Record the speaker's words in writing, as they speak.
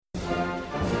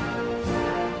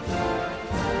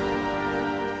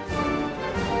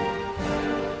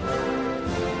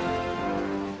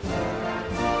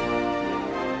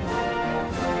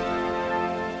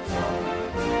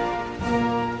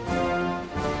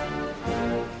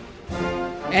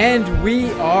And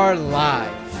we are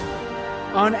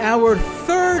live on our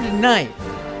third night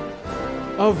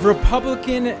of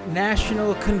Republican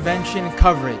National Convention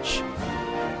coverage.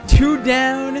 2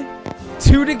 down,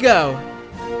 2 to go.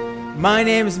 My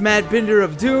name is Matt Binder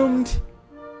of Doomed.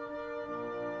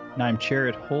 And I'm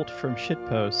Jared Holt from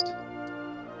Shitpost.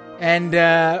 And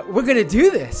we're going to do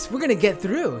this. We're going to get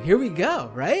through. Here we go,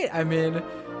 right? I mean,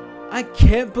 I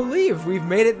can't believe we've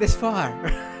made it this far.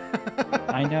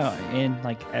 I know, and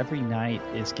like every night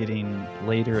is getting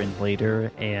later and later,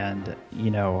 and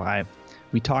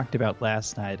we talked about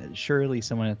last night. Surely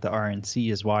someone at the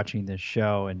RNC is watching this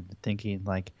show and thinking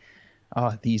like,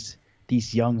 "Oh, these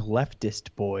young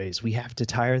leftist boys, we have to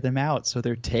tire them out so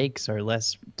their takes are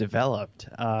less developed."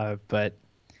 But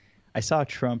I saw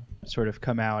Trump sort of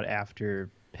come out after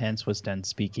Pence was done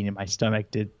speaking, and my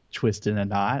stomach did twist in a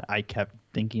knot. I kept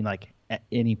thinking like, at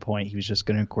any point he was just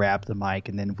going to grab the mic,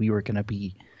 and then we were going to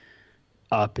be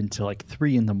up until like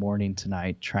 3 a.m.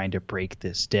 tonight trying to break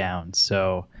this down.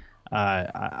 So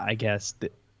I guess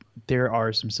that there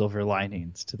are some silver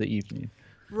linings to the evening.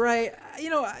 Right.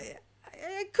 I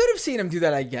could have seen him do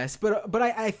that, I guess, but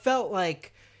I felt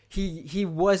like he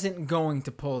wasn't going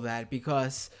to pull that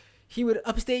because he would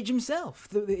upstage himself.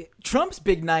 Trump's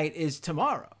big night is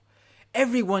tomorrow.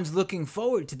 Everyone's looking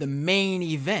forward to the main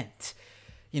event.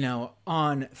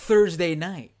 On Thursday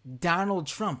night, Donald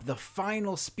Trump, the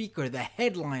final speaker, the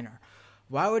headliner.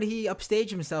 Why would he upstage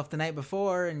himself the night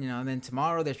before? And, then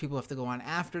tomorrow there's people who have to go on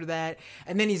after that.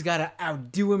 And then he's got to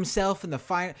outdo himself in the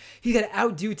final. He's got to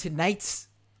outdo tonight's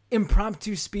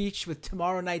impromptu speech with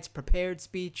tomorrow night's prepared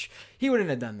speech. He wouldn't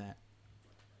have done that.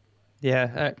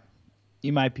 Yeah,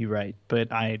 you might be right.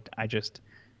 But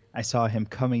I saw him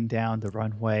coming down the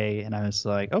runway, and I was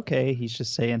like, okay, he's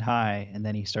just saying hi. And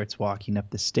then he starts walking up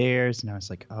the stairs, and I was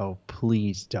like, oh,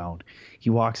 please don't. He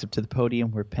walks up to the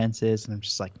podium where Pence is, and I'm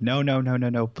just like,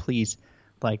 no, please.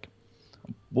 Like,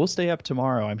 we'll stay up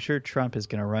tomorrow. I'm sure Trump is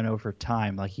going to run over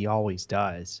time like he always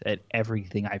does at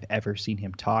everything I've ever seen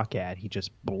him talk at. He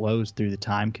just blows through the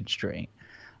time constraint.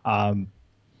 But,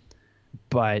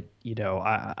 I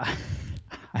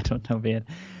don't know, man.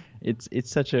 It's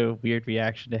such a weird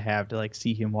reaction to have to like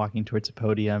see him walking towards a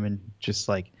podium and just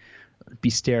like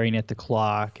be staring at the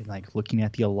clock and like looking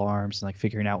at the alarms and like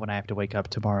figuring out when I have to wake up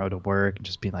tomorrow to work and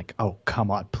just being like, oh,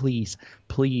 come on, please,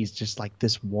 just like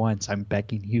this once, I'm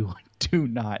begging you, do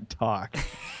not talk.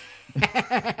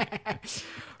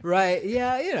 Right.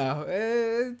 Yeah.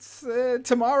 It's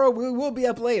tomorrow. We'll be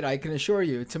up late. I can assure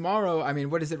you. Tomorrow. I mean,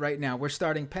 what is it right now? We're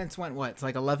starting. Pence went what? It's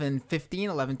like 11:15,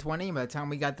 11:20. By the time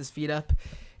we got this feed up,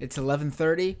 it's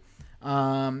 11:30.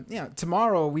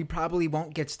 Tomorrow we probably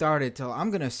won't get started till I'm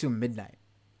going to assume midnight.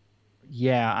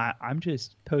 Yeah. I'm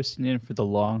just posting in for the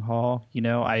long haul.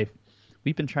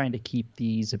 We've been trying to keep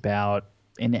these about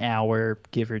an hour,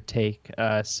 give or take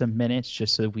some minutes,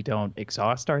 just so we don't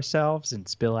exhaust ourselves and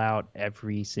spill out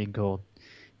every single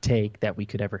take that we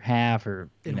could ever have, or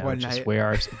just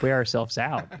wear ourselves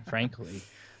out, frankly.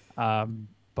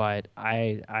 But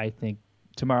I think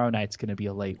tomorrow night's going to be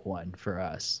a late one for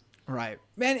us. Right.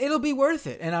 Man, it'll be worth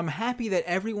it. And I'm happy that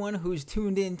everyone who's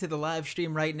tuned in to the live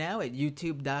stream right now at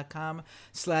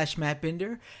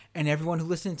youtube.com/MattBinder and everyone who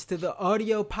listens to the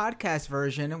audio podcast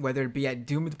version, whether it be at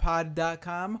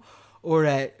doomedpod.com or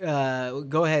at,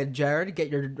 go ahead, Jared, get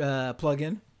your plug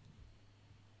in.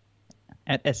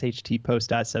 At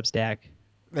shtpost.substack.com.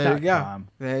 There you go.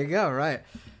 There you go. Right.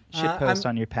 Shitpost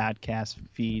on your podcast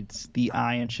feeds. The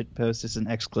I in shitpost is an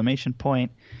exclamation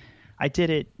point. I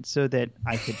did it so that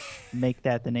I could make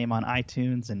that the name on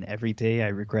iTunes, and every day I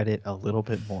regret it a little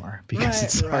bit more because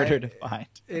it's harder to find.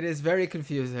 It is very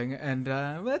confusing, and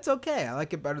that's okay. I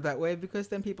like it better that way because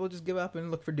then people just give up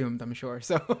and look for Doomed, I'm sure.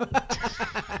 So,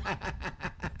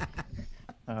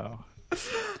 oh,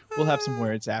 we'll have some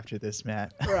words after this,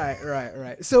 Matt.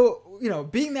 Right. So,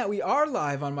 being that we are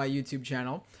live on my YouTube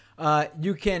channel,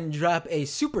 you can drop a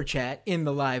super chat in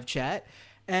the live chat.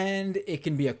 And it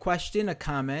can be a question, a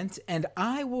comment, and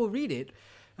I will read it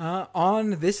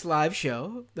on this live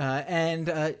show. And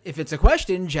if it's a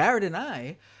question, Jared and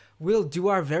I will do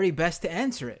our very best to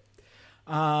answer it.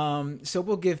 So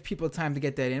we'll give people time to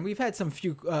get that in. We've had some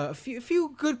few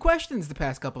good questions the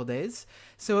past couple of days.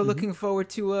 So looking forward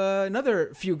to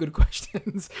another few good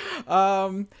questions.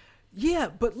 Yeah,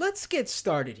 but let's get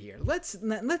started here. Let's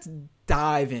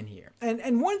dive in here.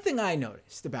 And one thing I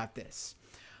noticed about this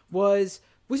was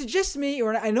it just me,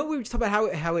 or I know we were talking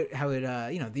about how it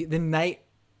the night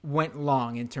went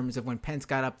long in terms of when Pence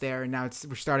got up there, and now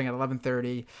we're starting at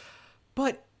 11:30.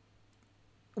 But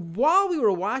while we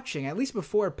were watching, at least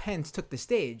before Pence took the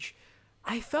stage,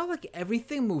 I felt like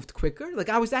everything moved quicker. Like,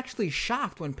 I was actually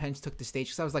shocked when Pence took the stage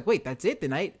because I was like, wait, that's it? The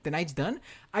night's done?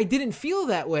 I didn't feel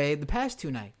that way the past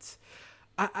 2 nights.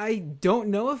 I don't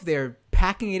know if they're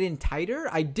packing it in tighter.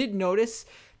 I did notice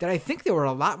that I think there were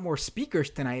a lot more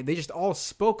speakers tonight. They just all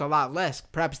spoke a lot less.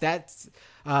 Perhaps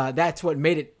that's what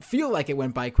made it feel like it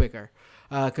went by quicker.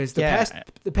 Because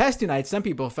the past 2 nights, some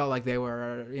people felt like they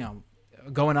were,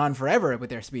 going on forever with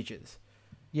their speeches.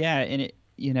 Yeah, and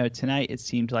tonight it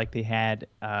seemed like they had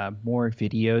more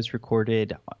videos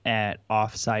recorded at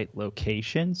off-site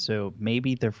locations, so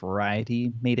maybe the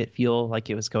variety made it feel like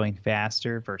it was going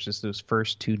faster versus those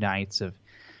first 2 nights of,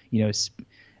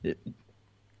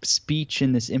 speech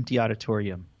in this empty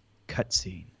auditorium,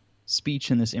 cutscene.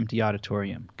 Speech in this empty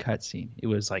auditorium, cutscene. It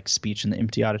was like speech in the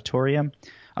empty auditorium.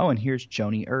 Oh, and here's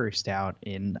Joni Ernst out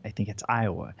in, I think it's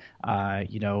Iowa,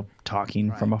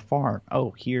 talking from a farm.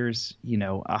 Oh, here's,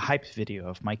 a hype video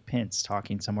of Mike Pence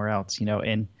talking somewhere else,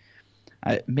 and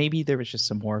maybe there was just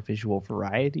some more visual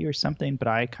variety or something, but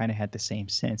I kind of had the same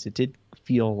sense. It did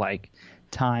feel like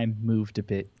time moved a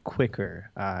bit quicker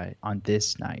on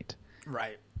this night.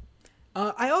 Right.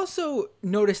 I also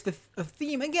noticed a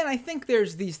theme. Again, I think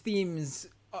there's these themes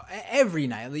every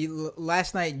night.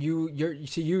 Last night,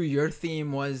 your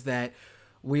theme was that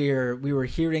we were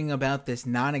hearing about this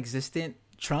non-existent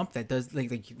Trump that does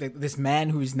like this man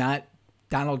who's not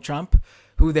Donald Trump,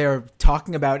 who they're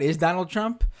talking about is Donald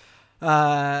Trump.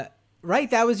 Right?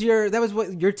 That was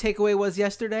what your takeaway was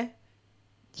yesterday.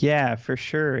 Yeah, for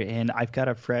sure. And I've got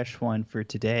a fresh one for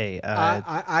today.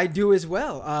 I do as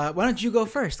well. Why don't you go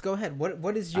first? Go ahead.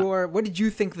 What did you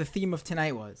think the theme of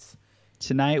tonight was?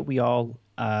 Tonight we all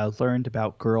learned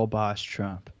about girl boss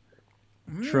Trump.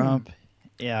 Trump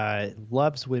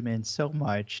loves women so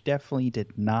much. Definitely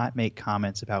did not make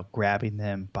comments about grabbing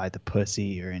them by the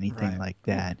pussy or anything like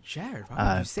that. Ooh, Jared,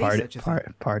 why would you say such a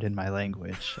thing? Pardon my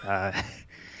language. I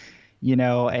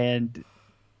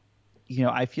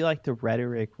feel like the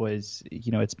rhetoric was,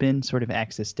 it's been sort of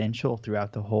existential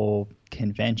throughout the whole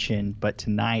convention, but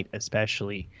tonight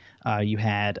especially, you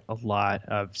had a lot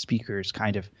of speakers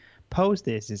kind of pose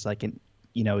this as like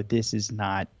this is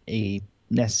not a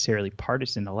necessarily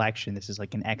partisan election. This is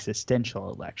like an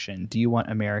existential election. Do you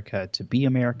want America to be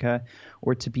America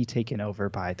or to be taken over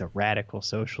by the radical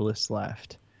socialist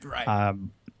left? Right.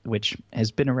 Which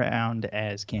has been around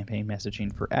as campaign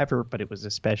messaging forever, but it was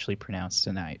especially pronounced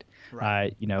tonight.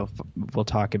 Right. We'll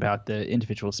talk about the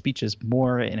individual speeches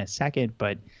more in a second,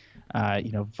 but,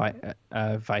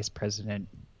 Vice President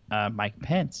Mike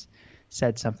Pence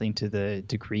said something to the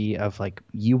degree of like,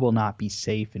 you will not be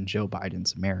safe in Joe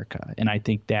Biden's America. And I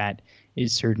think that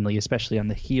is certainly, especially on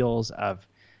the heels of,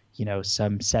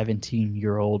 some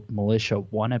 17-year-old militia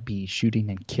wannabe shooting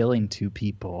and killing 2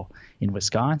 people in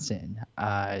Wisconsin,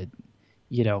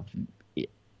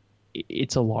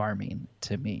 it's alarming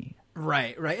to me.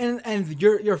 Right. And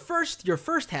your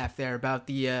first half there about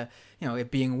the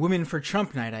it being Women for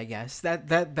Trump night, I guess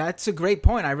that's a great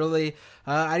point. I really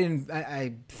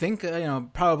I think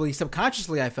probably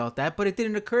subconsciously I felt that, but it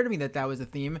didn't occur to me that was a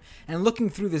theme. And looking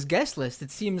through this guest list, it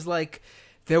seems like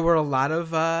there were a lot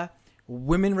of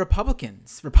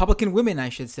Republican women, I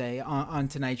should say, on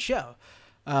tonight's show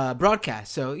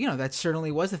broadcast. So that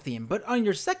certainly was a theme. But on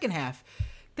your second half,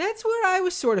 that's where I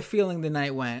was sort of feeling the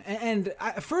night went. And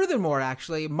furthermore,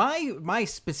 actually, my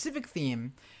specific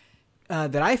theme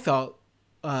that I felt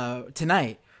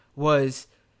tonight was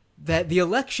that the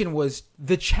election was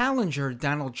the challenger,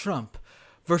 Donald Trump,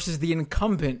 versus the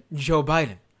incumbent, Joe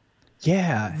Biden.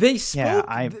 Yeah. They spoke.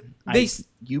 Yeah,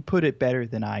 you put it better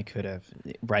than I could have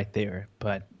right there,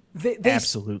 but they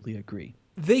absolutely agree.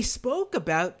 They spoke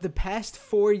about the past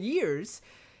 4 years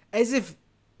as if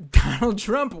Donald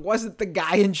Trump wasn't the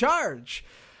guy in charge.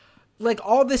 Like,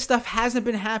 all this stuff hasn't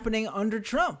been happening under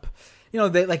Trump.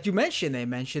 They, like you mentioned, they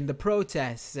mentioned the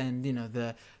protests and,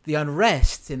 the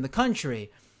unrest in the country.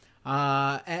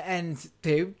 And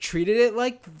they treated it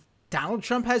like Donald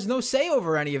Trump has no say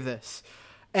over any of this.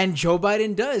 And Joe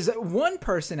Biden does. One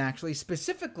person, actually,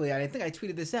 specifically, I think I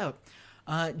tweeted this out,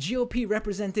 GOP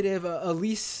Representative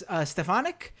Elise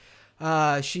Stefanik.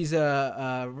 She's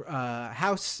a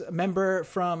House member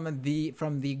from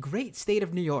the great state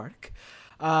of New York.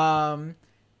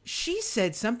 She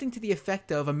said something to the effect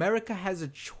of, America has a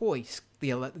choice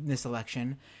in this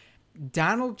election,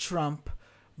 Donald Trump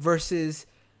versus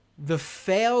the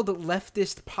failed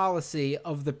leftist policy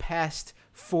of the past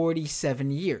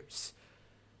 47 years.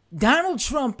 Donald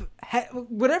Trump,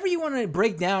 whatever you want to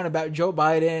break down about Joe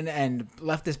Biden and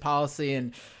leftist policy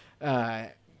and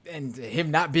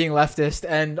him not being leftist,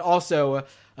 and also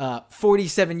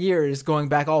 47 years, going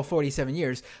back all 47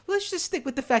 years. Let's just stick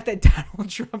with the fact that Donald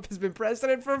Trump has been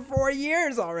president for 4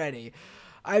 years already.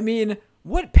 I mean,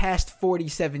 what past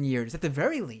 47 years? At the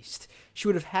very least, she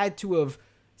would have had to have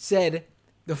said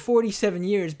the 47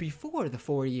 years before the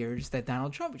 4 years that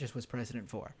Donald Trump just was president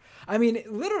for. I mean,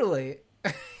 literally,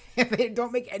 they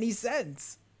don't make any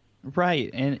sense. Right.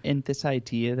 And this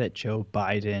idea that Joe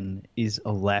Biden is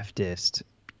a leftist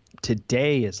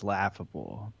today is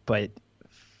laughable. But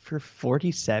for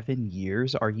 47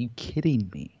 years, are you kidding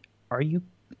me? Are you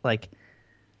like,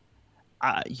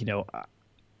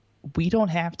 we don't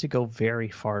have to go very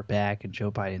far back in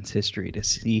Joe Biden's history to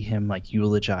see him like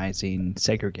eulogizing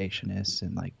segregationists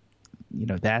and like,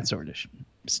 that sort of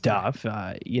stuff.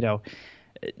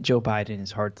 Joe Biden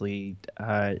is hardly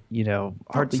passes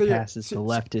the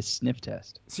leftist sniff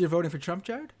test. So you're voting for Trump,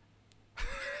 Jared?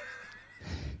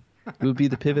 It would be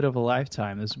the pivot of a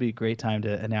lifetime. This would be a great time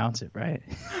to announce it, right?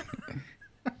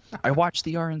 I watched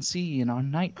the RNC, and on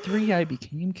night 3, I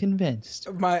became convinced.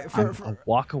 I'm a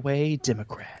walk-away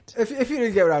Democrat. If you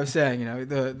didn't get what I was saying,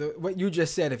 the what you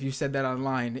just said, if you said that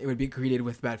online, it would be greeted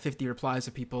with about 50 replies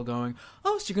of people going,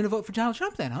 "Oh, so you're going to vote for Donald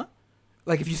Trump then, huh?"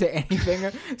 Like if you say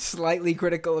anything slightly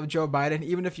critical of Joe Biden,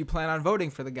 even if you plan on voting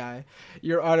for the guy,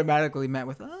 you're automatically met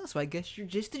with, "Oh, so I guess you're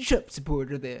just a Trump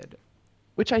supporter then."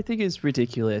 Which I think is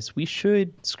ridiculous. We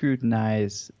should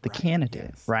scrutinize the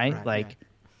candidate, yes, right?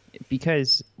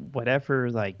 Because whatever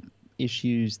like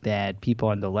issues that people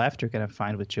on the left are going to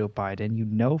find with Joe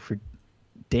Biden, for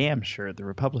damn sure the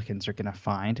Republicans are going to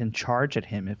find and charge at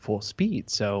him at full speed.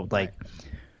 So it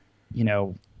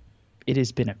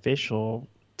is beneficial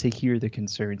to hear the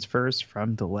concerns first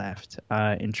from the left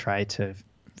and try to,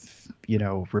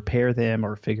 repair them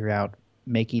or figure out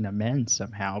making amends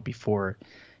somehow before,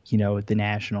 the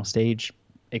national stage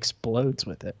explodes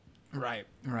with it. Right.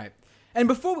 And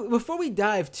before we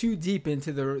dive too deep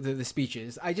into the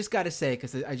speeches, I just got to say,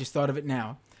 because I just thought of it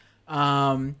now,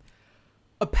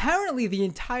 apparently the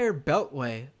entire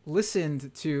Beltway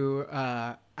listened to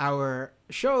our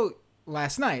show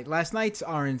last night. Last night's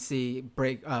RNC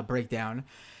breakdown.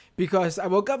 Because I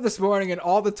woke up this morning and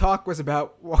all the talk was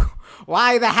about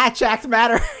why the Hatch Act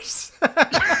matters.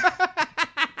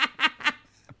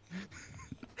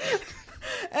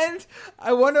 And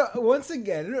I want to once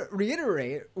again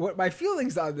reiterate what my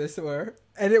feelings on this were.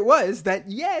 And it was that,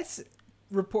 yes,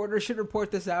 reporters should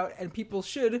report this out and people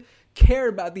should care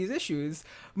about these issues.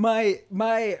 My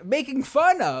making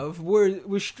fun of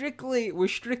was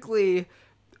strictly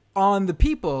on the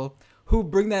people who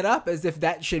bring that up as if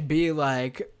that should be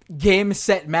like game,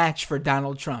 set, match for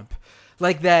Donald Trump.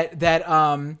 Like that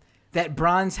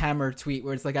Bronze Hammer tweet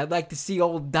where it's like, "I'd like to see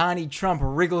old Donnie Trump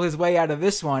wriggle his way out of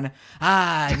this one.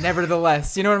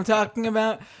 Nevertheless." You know what I'm talking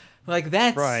about? Like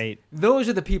that's right. Those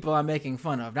are the people I'm making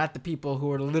fun of, not the people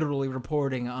who are literally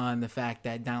reporting on the fact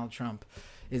that Donald Trump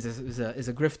is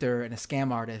a grifter and a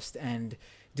scam artist and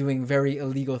doing very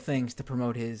illegal things to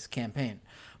promote his campaign.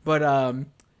 But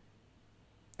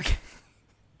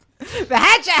the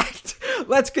Hatch Act!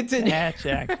 Let's continue. The Hatch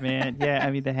Act, man. Yeah,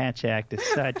 I mean, the Hatch Act is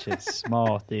such a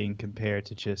small thing compared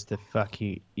to just the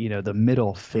the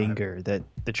middle finger that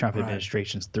the Trump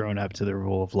administration's thrown up to the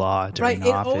rule of law during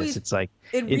office.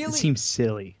 It seems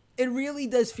silly. It really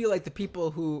does feel like the people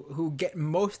who get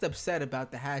most upset about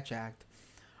the Hatch Act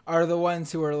are the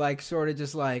ones who are like sort of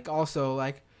just like also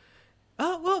like,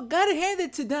 "Oh, well, gotta hand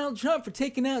it to Donald Trump for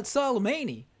taking out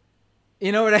Soleimani."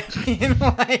 You know what I mean?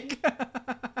 Like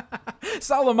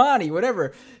Soleimani,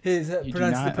 whatever his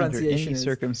pronunciation under any is.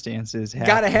 Circumstances,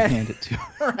 gotta hand it to him.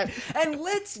 Right. And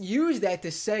let's use that to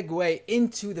segue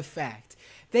into the fact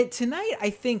that tonight,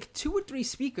 I think 2 or 3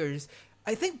 speakers,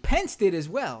 I think Pence did as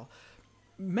well,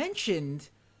 mentioned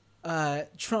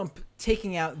Trump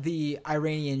taking out the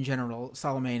Iranian general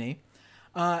Soleimani,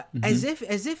 as if,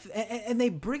 and they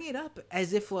bring it up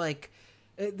as if like.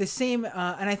 The same, and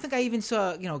I think I even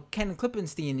saw, Ken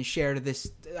Klippenstein shared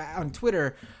this on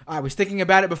Twitter. I was thinking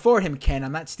about it before him, Ken.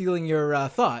 I'm not stealing your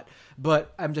thought,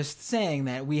 but I'm just saying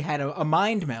that we had a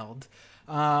mind meld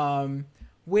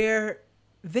where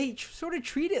they sort of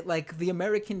treat it like the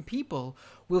American people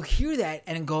will hear that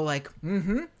and go like,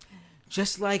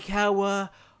 just like how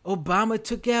Obama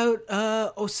took out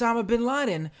Osama bin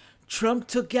Laden. Trump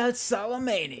took out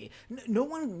Soleimani. No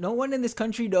one in this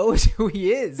country knows who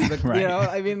he is. But, right.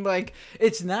 I mean, like,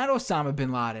 it's not Osama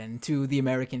bin Laden to the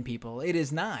American people. It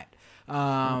is not.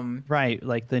 Right.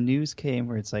 Like the news came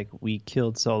where it's like, we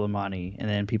killed Soleimani. And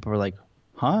then people were like,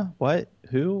 huh? What?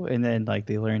 Who? And then like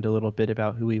they learned a little bit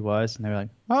about who he was. And they're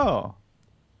like, oh,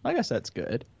 I guess that's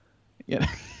good. Yeah.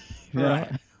 Right.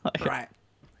 Right.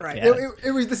 Yeah.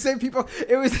 It was the same people.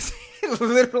 It was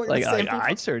Literally Like, the same I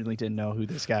people. certainly didn't know who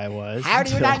this guy was. How do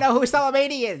you until- not know who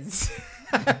Soleimani is?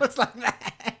 It was like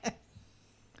that.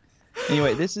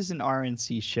 Anyway, this is an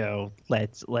RNC show.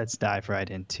 Let's dive right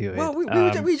into it. Well,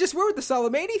 we just were with the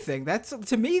Soleimani thing. That's,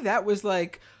 to me, that was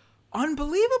like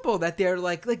unbelievable that they're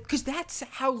like because that's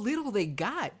how little they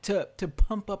got to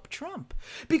pump up Trump.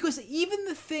 Because even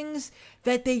the things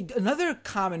that another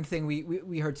common thing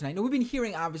we heard tonight. Now, we've been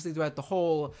hearing obviously throughout the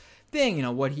whole thing, you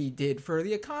know, what he did for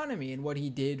the economy and what he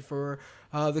did for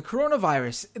the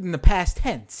coronavirus in the past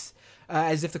tense,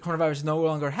 as if the coronavirus no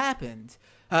longer happened,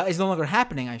 is no longer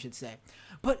happening, I should say.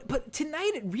 But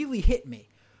tonight it really hit me.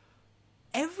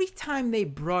 Every time they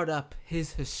brought up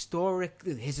his historic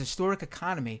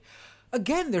economy,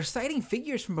 again, they're citing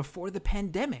figures from before the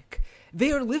pandemic.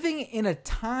 They are living in a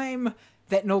time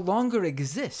that no longer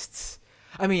exists.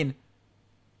 I mean,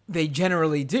 they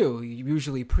generally do,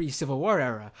 usually pre-Civil War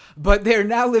era, but they're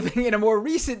now living in a more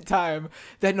recent time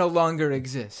that no longer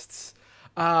exists.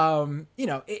 You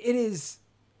know, it is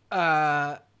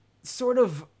sort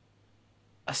of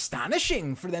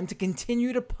astonishing for them to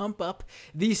continue to pump up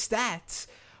these stats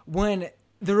when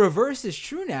the reverse is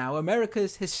true now.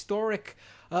 America's historic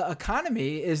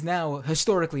economy is now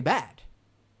historically bad.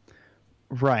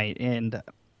 Right, and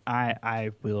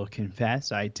I will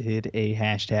confess I did a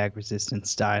hashtag resistance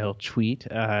style tweet.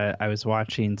 I was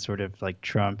watching sort of like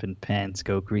Trump and Pence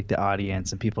go greet the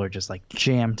audience, and people are just like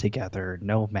jammed together,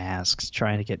 no masks,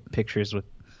 trying to get pictures with,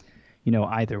 you know,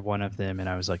 either one of them. And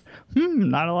I was like,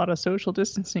 not a lot of social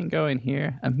distancing going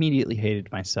here. Immediately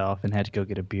hated myself and had to go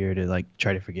get a beer to like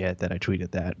try to forget that I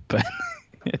tweeted that. But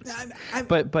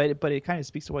but it kind of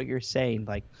speaks to what you're saying,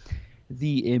 like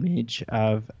the image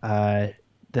of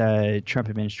the Trump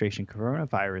administration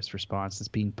coronavirus response that's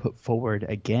being put forward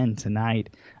again tonight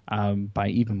by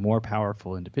even more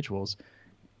powerful individuals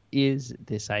is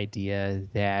this idea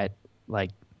that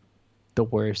like the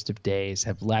worst of days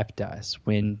have left us,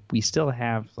 when we still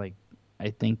have, like, I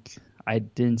think I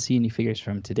didn't see any figures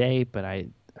from today, but I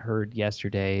heard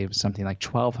yesterday it was something like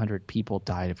 1,200 people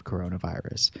died of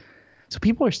coronavirus. So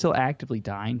people are still actively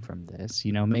dying from this.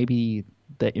 You know, maybe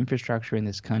the infrastructure in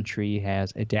this country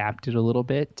has adapted a little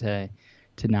bit to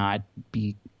not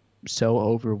be so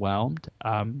overwhelmed.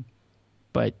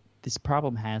 But this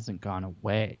problem hasn't gone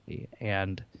away.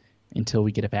 And until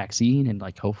we get a vaccine, and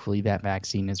like hopefully that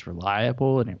vaccine is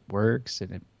reliable and it works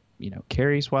and it, you know,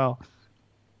 carries well,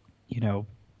 you know,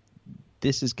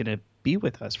 this is going to be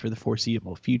with us for the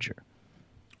foreseeable future.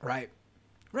 Right.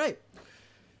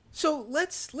 So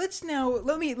let's now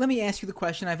let me ask you the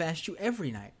question I've asked you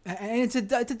every night, and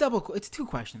it's two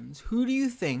questions. Who do you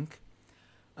think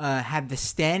had the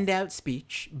standout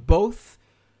speech, both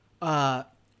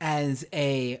as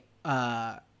a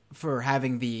for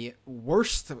having the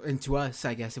worst, and to us,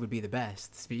 I guess it would be the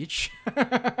best speech,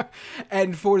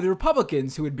 and for the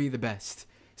Republicans, who would be the best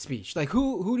speech? Like,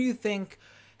 who do you think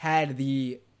had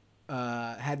the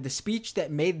speech that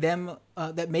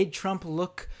made Trump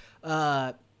look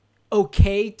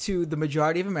okay to the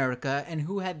majority of America, and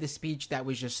who had the speech that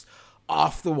was just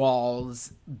off the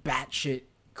walls, batshit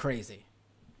crazy?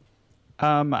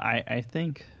 I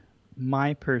think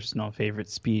my personal favorite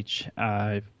speech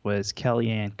was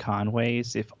Kellyanne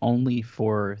Conway's, if only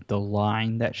for the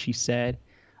line that she said,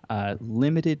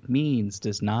 limited means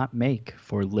does not make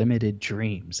for limited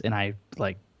dreams. And I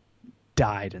like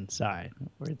died inside,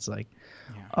 where it's like,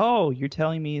 oh, you're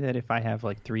telling me that if I have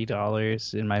like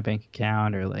 $3 in my bank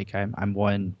account, or like I'm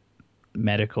one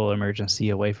medical emergency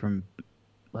away from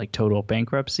like total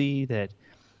bankruptcy, that,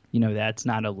 you know, that's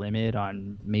not a limit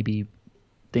on maybe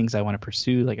things I want to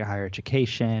pursue, like a higher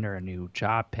education or a new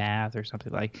job path or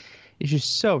something. Like, it's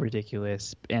just so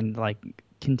ridiculous and like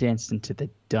condensed into the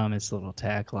dumbest little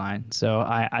tagline. So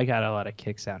I got a lot of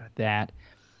kicks out of that.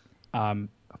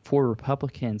 For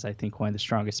Republicans, I think one of the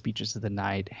strongest speeches of the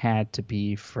night had to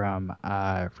be from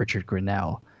Richard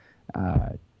Grenell.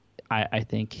 I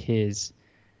think his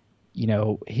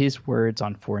words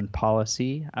on foreign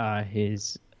policy,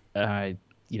 his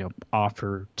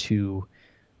offer to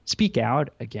speak out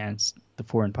against the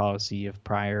foreign policy of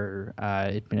prior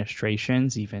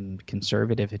administrations, even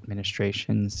conservative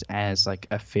administrations, as like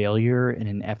a failure in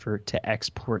an effort to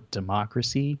export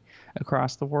democracy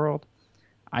across the world,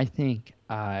 I think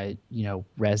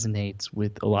resonates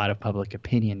with a lot of public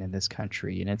opinion in this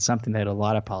country, and it's something that a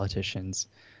lot of politicians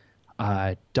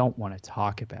don't want to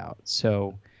talk about.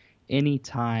 So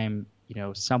anytime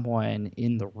someone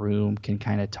in the room can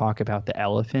kind of talk about the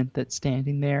elephant that's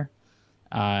standing there,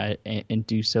 and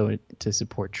do so to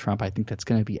support Trump, I think that's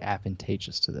going to be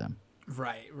advantageous to them.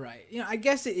 Right. I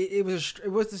guess it was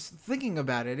this, thinking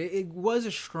about it. It was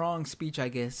a strong speech, I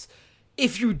guess,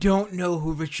 if you don't know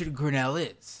who Richard Grenell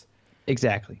is.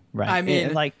 Exactly right. I mean,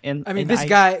 this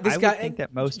guy would think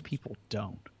that most people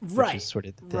don't. Right. Which is sort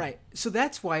of the thing. Right. So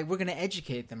that's why we're going to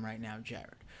educate them right now, Jared.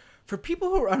 For people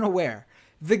who are unaware,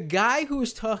 the guy who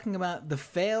was talking about the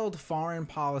failed foreign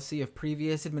policy of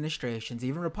previous administrations,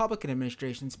 even Republican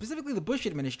administrations, specifically the Bush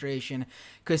administration,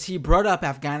 because he brought up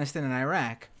Afghanistan and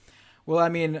Iraq. Well, I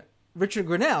mean, Richard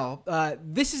Grenell,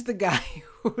 this is the guy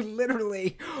who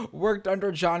literally worked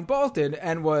under John Bolton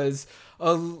and was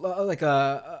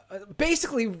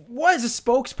basically was a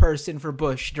spokesperson for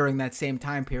Bush during that same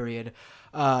time period,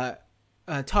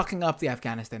 talking up the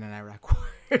Afghanistan and Iraq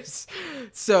wars.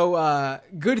 So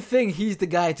good thing he's the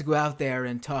guy to go out there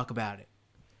and talk about it.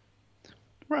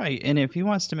 Right, and if he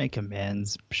wants to make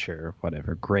amends, sure,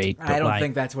 whatever, great. I don't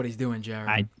think that's what he's doing, Jared.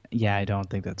 I don't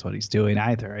think that's what he's doing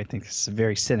either. I think it's a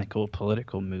very cynical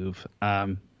political move.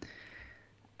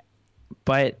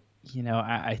 But,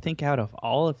 I think out of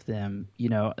all of them,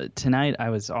 tonight I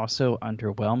was also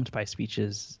underwhelmed by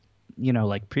speeches,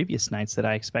 like previous nights that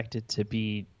I expected to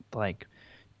be, like,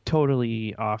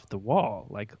 totally off the wall.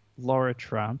 Like Laura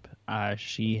Trump,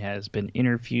 she has been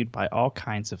interviewed by all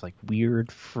kinds of, like,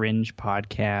 weird fringe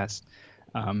podcasts,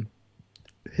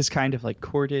 has kind of, like,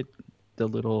 courted the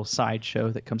little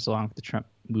sideshow that comes along with the Trump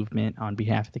movement on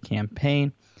behalf of the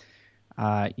campaign.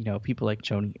 People like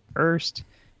Joni Ernst,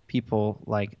 people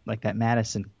like that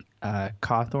Madison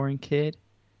Cawthorn kid.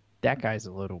 That guy's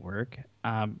a load of work.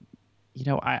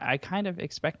 I kind of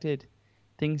expected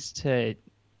things to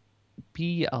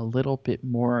be a little bit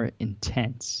more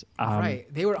intense. Right.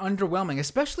 They were underwhelming,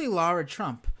 especially Laura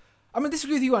Trump. I'm gonna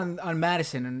disagree with you on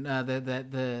Madison and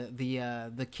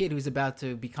the kid who's about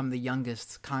to become the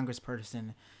youngest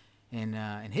congressperson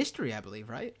in history, I believe.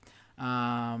 Right.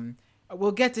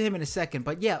 We'll get to him in a second,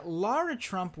 but yeah, Laura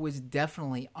Trump was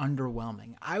definitely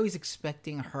underwhelming. I was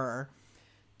expecting her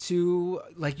to,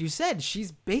 like you said,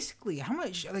 she's basically how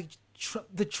much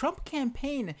the Trump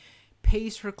campaign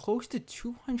pays her close to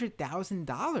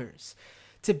 $200,000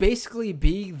 to basically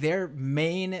be their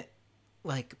main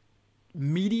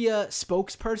media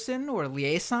spokesperson or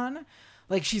liaison.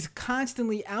 Like, she's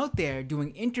constantly out there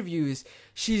doing interviews.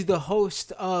 She's the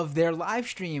host of their live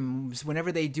streams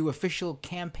whenever they do official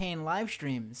campaign live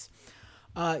streams.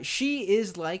 She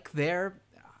is like their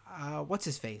what's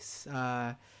his face,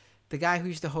 the guy who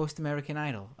used to host American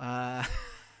Idol.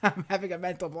 I'm having a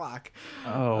mental block.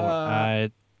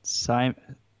 Ryan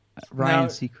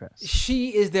Seacrest. She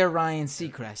is their Ryan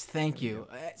Seacrest. Thank you.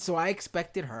 So I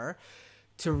expected her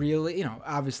to really,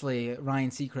 obviously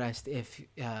Ryan Seacrest, if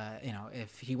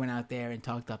he went out there and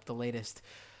talked up the latest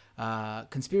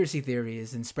conspiracy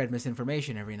theories and spread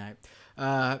misinformation every night.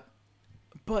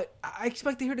 But I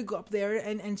expected her to go up there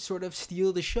and sort of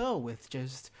steal the show with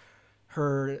just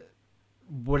her,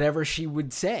 whatever she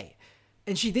would say.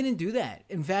 And she didn't do that.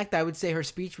 In fact, I would say her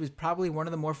speech was probably one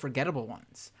of the more forgettable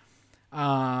ones.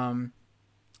 Joni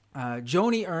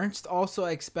Ernst, also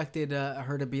I expected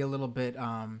her to be a little bit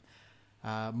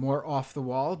more off the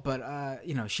wall, but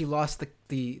she lost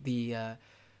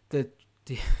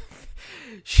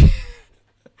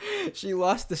she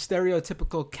lost the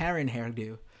stereotypical Karen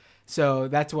hairdo, so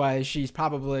that's why she's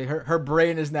probably her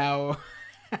brain is now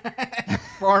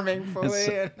forming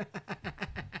fully.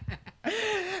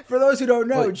 For those who don't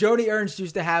know, Joni Ernst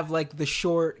used to have like the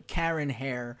short Karen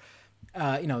hair,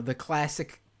 the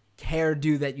classic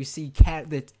hairdo that you see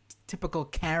the typical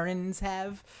Karens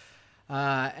have.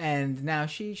 And now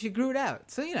she grew it out.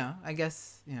 So, I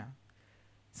guess,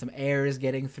 some air is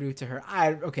getting through to her.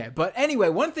 But anyway,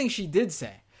 one thing she did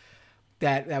say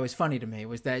that was funny to me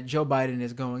was that Joe Biden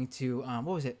is going to,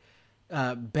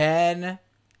 ban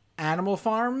animal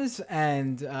farms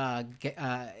and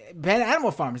ban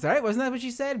animal farms, right? Wasn't that what she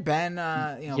said? Ban,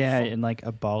 and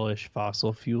abolish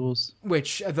fossil fuels.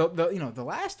 Which the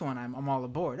last one I'm all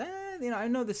aboard. I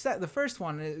know the first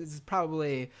one is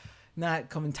probably not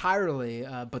come entirely,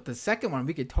 but the second one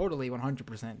we could totally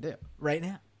 100% do right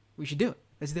now. We should do it.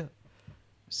 Let's do it.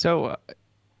 So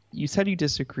you said you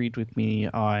disagreed with me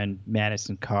on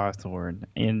Madison Cawthorn,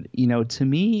 and to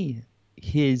me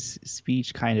his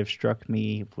speech kind of struck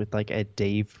me with like a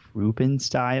Dave Rubin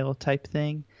style type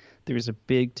thing. There was a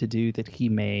big to-do that he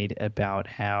made about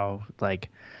how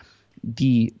like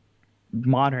the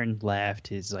modern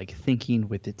left is like thinking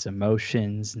with its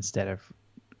emotions instead of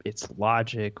its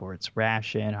logic or its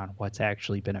ration on what's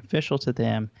actually beneficial to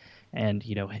them. And,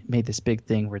 made this big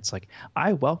thing where it's like,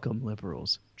 I welcome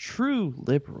liberals, true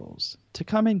liberals, to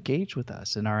come engage with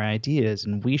us in our ideas,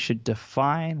 and we should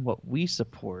define what we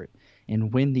support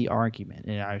and win the argument.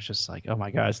 And I was just like, oh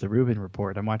my God, it's the Rubin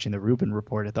Report. I'm watching the Rubin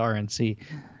Report at the RNC.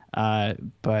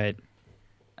 But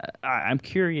I'm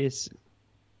curious,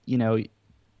 you know,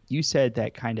 you said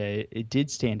that kind of it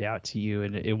did stand out to you,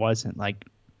 and it wasn't like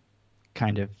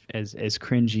kind of as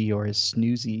cringy or as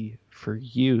snoozy for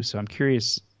you. So I'm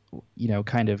curious, you know,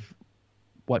 kind of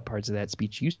what parts of that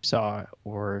speech you saw,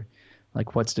 or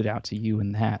like what stood out to you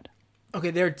in that.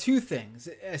 Okay, there are two things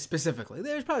specifically.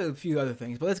 There's probably a few other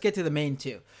things, but let's get to the main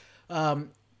two.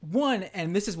 One,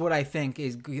 and this is what I think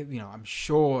is, you know, I'm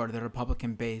sure the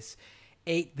Republican base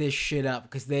ate this shit up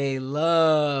because they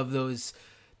love those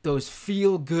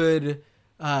feel good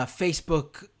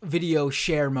Facebook video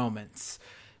share moments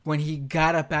when he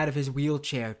got up out of his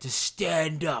wheelchair to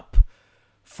stand up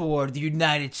for the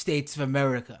United States of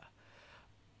America.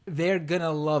 They're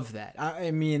gonna love that. I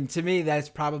mean, to me, that's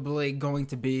probably going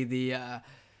to be the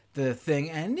thing.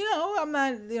 And you know, I'm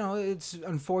not. You know, it's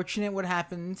unfortunate what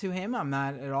happened to him. I'm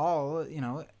not at all. You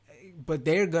know, but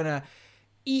they're gonna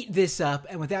eat this up,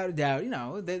 and without a doubt, you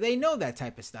know, they know that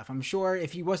type of stuff. I'm sure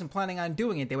if he wasn't planning on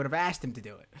doing it, they would have asked him to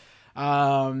do it.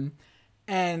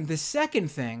 And the second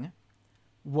thing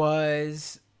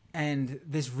was, and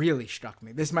this really struck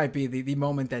me. This might be the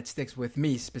moment that sticks with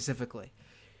me specifically.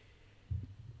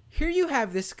 Here you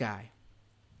have this guy,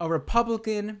 a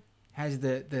Republican, has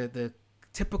the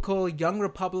typical young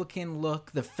Republican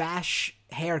look, the fash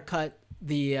haircut,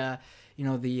 the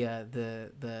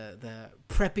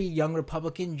preppy young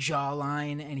Republican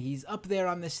jawline, and he's up there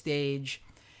on the stage,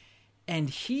 and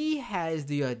he has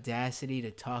the audacity to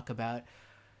talk about,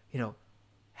 you know,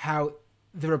 how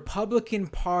the Republican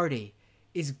Party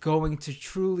is going to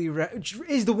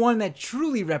is the one that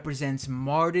truly represents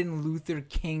Martin Luther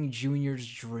King Jr.'s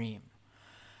dream.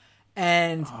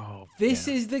 And this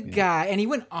is the guy, and he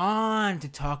went on to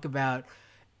talk about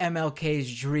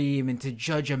MLK's dream and to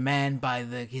judge a man by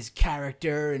his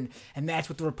character, and that's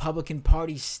what the Republican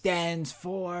Party stands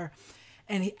for.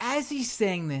 And as he's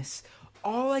saying this,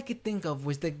 all I could think of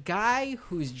was the guy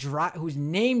who's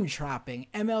name dropping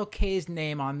MLK's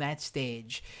name on that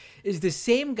stage is the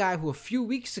same guy who a few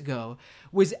weeks ago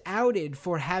was outed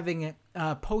for having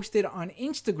posted on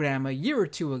Instagram a year or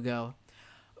two ago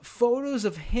photos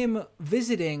of him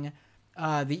visiting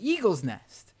the Eagle's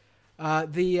Nest,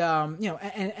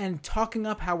 and talking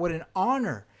up how what an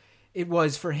honor it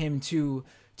was for him to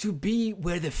be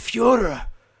where the Führer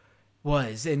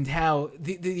was, and how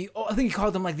the I think he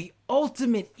called him like the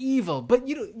ultimate evil. But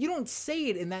you don't say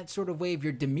it in that sort of way if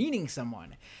you're demeaning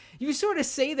someone. You sort of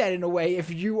say that in a way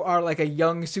if you are like a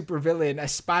young supervillain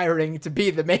aspiring to be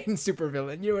the main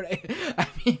supervillain. You know what I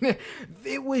mean?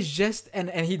 It was just, and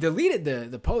he deleted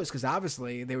the post because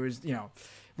obviously there was, you know,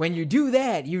 when you do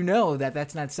that, you know that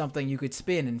that's not something you could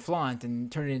spin and flaunt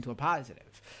and turn it into a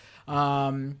positive.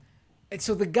 And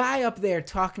so the guy up there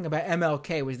talking about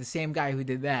MLK was the same guy who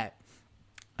did that.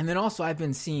 And then also I've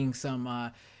been seeing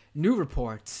some new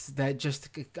reports that just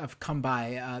have come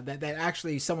by that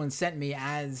actually someone sent me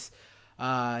as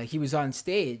he was on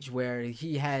stage, where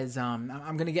he has I'm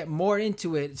going to get more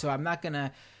into it, so I'm not going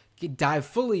to dive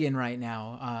fully in right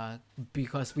now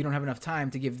because we don't have enough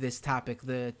time to give this topic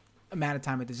the amount of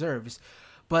time it deserves.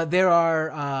 But there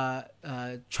are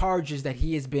charges that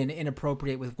he has been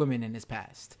inappropriate with women in his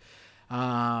past.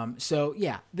 So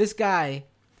yeah, this guy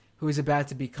who is about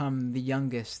to become the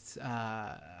youngest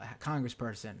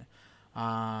congressperson.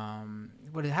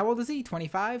 How old is he?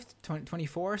 25,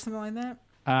 24, something like that?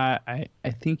 I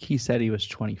think he said he was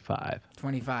 25.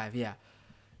 25, yeah.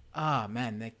 Oh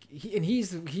man,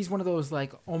 he's one of those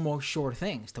like almost sure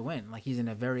things to win. Like he's in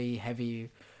a very heavy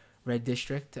red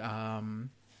district. Yeah,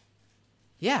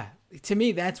 to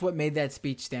me that's what made that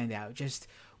speech stand out. Just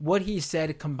what he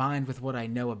said combined with what I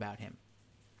know about him.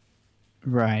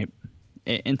 Right.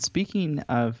 And speaking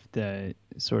of the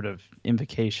sort of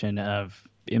invocation of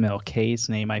MLK's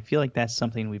name, I feel like that's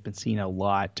something we've been seeing a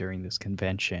lot during this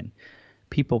convention.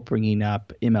 People bringing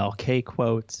up MLK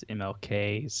quotes,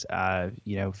 MLK's,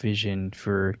 vision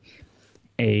for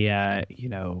a,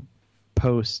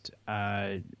 post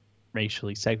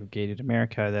racially segregated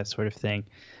America, that sort of thing.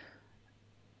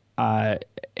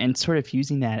 And sort of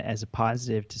using that as a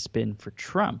positive to spin for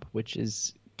Trump, which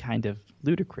is kind of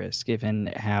ludicrous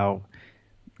given how,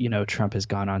 Trump has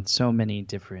gone on so many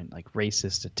different like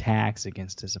racist attacks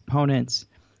against his opponents,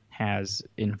 has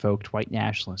invoked white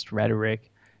nationalist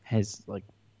rhetoric, has like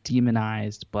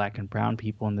demonized black and brown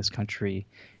people in this country.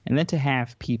 And then to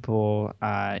have people,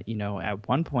 at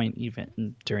one point,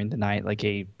 even during the night, like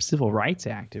a civil rights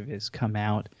activist come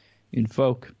out,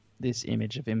 invoke this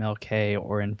image of MLK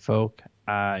or invoke,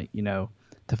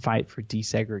 the fight for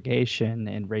desegregation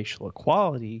and racial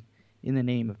equality in the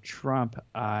name of Trump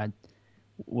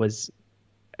was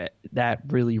that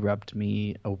really rubbed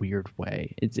me a weird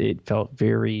way. It felt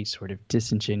very sort of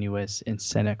disingenuous and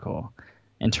cynical.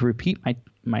 And to repeat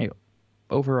my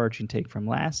overarching take from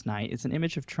last night, it's an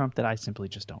image of Trump that I simply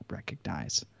just don't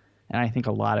recognize. And I think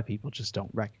a lot of people just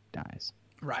don't recognize.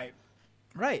 Right.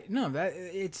 No, that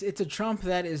it's a Trump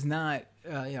that is not,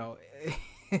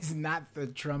 is not the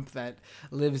Trump that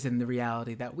lives in the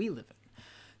reality that we live in.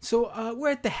 So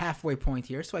we're at the halfway point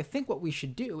here. So I think what we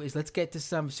should do is let's get to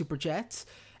some super chats,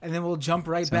 and then we'll jump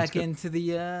right back into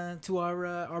the to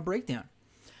our breakdown.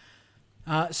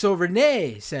 So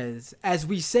Renee says, as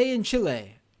we say in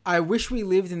Chile, I wish we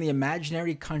lived in the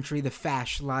imaginary country the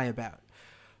fash lie about.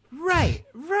 Right.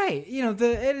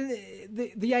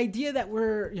 The idea that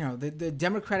we're, the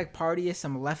Democratic Party is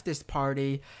some leftist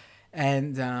party,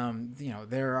 and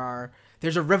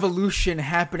there's a revolution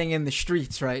happening in the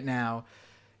streets right now.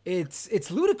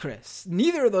 It's ludicrous.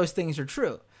 Neither of those things are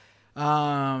true.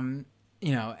 And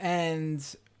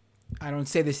I don't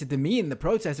say this to demean the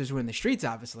protesters who are in the streets,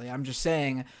 obviously. I'm just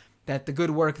saying that the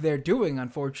good work they're doing,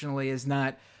 unfortunately, is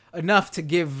not enough to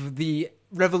give the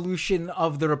revolution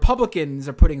of the Republicans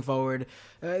are putting forward.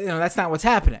 That's not what's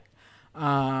happening.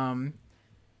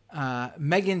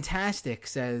 Megan Tastic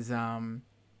says,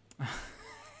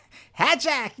 Hatch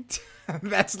Act.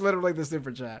 That's literally the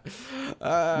super chat.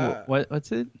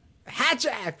 What's it? Hatch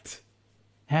Act.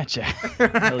 Hatch Act.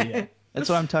 Hell yeah. That's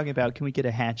what I'm talking about. Can we get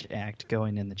a Hatch Act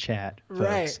going in the chat, folks?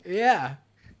 Right. Yeah.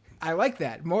 I like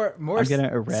that. More. I'm gonna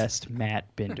arrest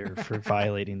Matt Binder for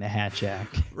violating the Hatch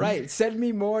Act. Right. Send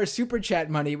me more super chat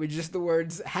money with just the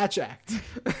words Hatch Act.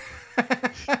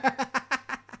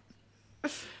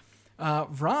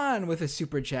 Ron with a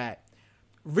super chat.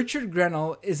 Richard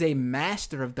Grenell is a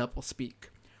master of doublespeak,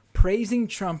 praising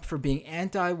Trump for being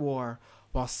anti-war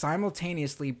while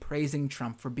simultaneously praising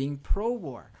Trump for being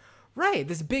pro-war. Right,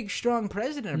 this big, strong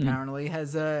president apparently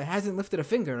hasn't lifted a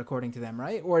finger, according to them,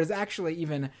 right? Or has actually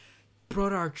even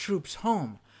brought our troops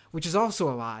home, which is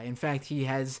also a lie. In fact, he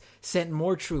has sent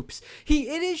more troops.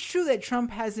 It is true that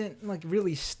Trump hasn't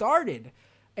really started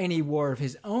any war of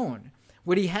his own.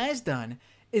 What he has done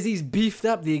is he's beefed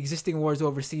up the existing wars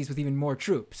overseas with even more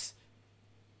troops.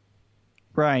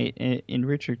 Right, and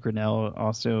Richard Grenell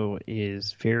also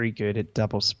is very good at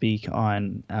doublespeak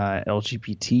on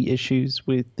LGBT issues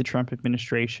with the Trump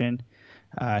administration.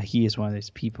 He is one of those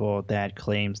people that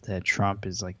claims that Trump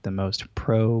is like the most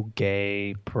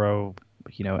pro-gay,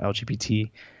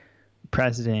 LGBT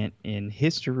president in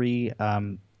history.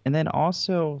 And then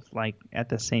also, like, at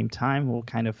the same time, will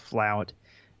kind of flout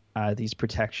these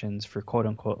protections for quote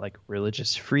unquote like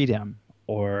religious freedom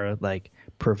or like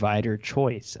provider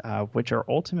choice, which are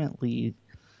ultimately,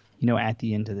 at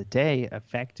the end of the day,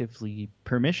 effectively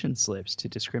permission slips to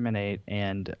discriminate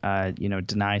and,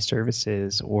 deny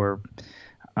services or,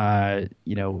 vending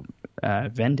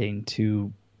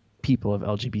to people of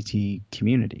LGBT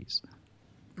communities.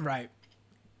 Right.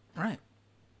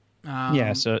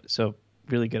 So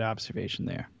really good observation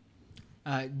there.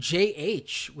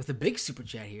 JH with a big super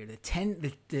chat here, the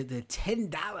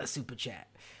 $10 super chat.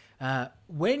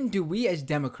 When do we as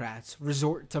Democrats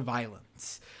resort to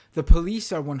violence? The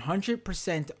police are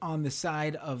 100% on the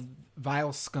side of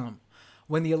vile scum.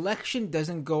 When the election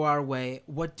doesn't go our way,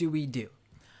 what do we do?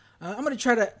 I'm gonna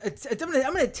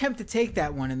attempt to take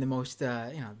that one in the most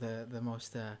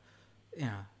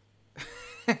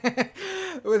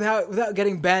without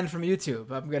getting banned from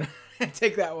YouTube. I'm gonna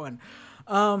take that one.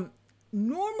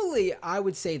 Normally, I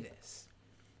would say this,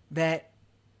 that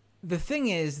the thing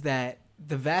is that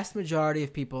the vast majority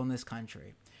of people in this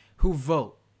country who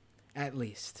vote, at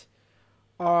least,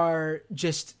 are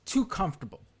just too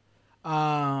comfortable.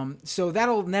 So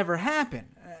that'll never happen.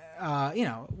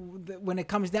 When it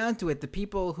comes down to it, the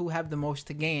people who have the most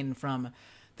to gain from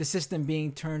the system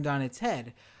being turned on its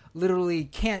head literally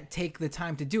can't take the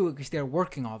time to do it because they're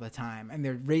working all the time and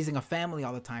they're raising a family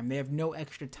all the time. They have no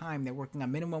extra time. They're working a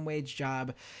minimum wage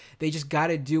job. They just got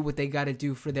to do what they got to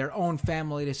do for their own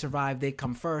family to survive. They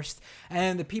come first.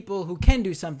 And the people who can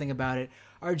do something about it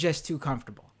are just too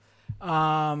comfortable.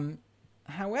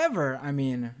 However,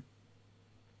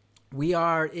 we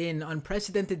are in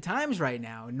unprecedented times right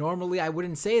now. Normally, I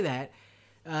wouldn't say that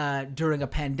during a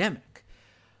pandemic.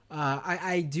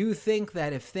 I do think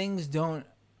that if things don't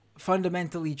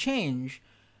fundamentally change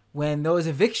when those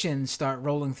evictions start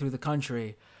rolling through the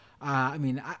country, I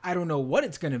don't know what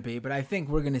it's going to be, but I think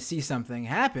we're going to see something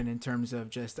happen in terms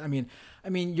of just,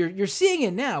 you're seeing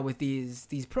it now with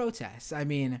these protests.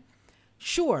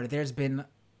 Sure, there's been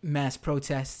mass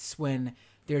protests when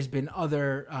there's been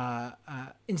other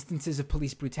instances of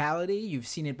police brutality. You've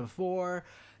seen it before.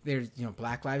 there's,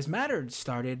 Black Lives Matter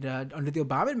started under the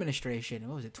Obama administration.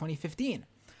 What was it, 2015?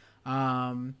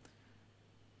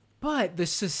 But the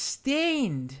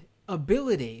sustained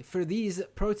ability for these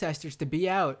protesters to be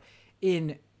out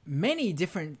in many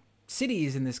different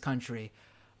cities in this country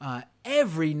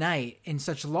every night in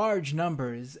such large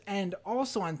numbers, and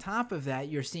also on top of that,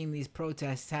 you're seeing these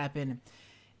protests happen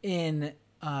in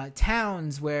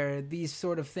towns where these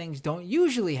sort of things don't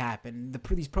usually happen.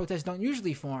 These protests don't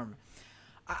usually form.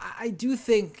 I do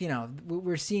think,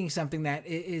 we're seeing something that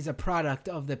is a product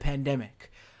of the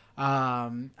pandemic.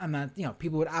 I'm not,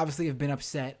 people would obviously have been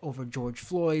upset over George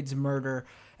Floyd's murder,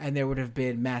 and there would have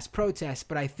been mass protests,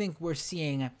 but I think we're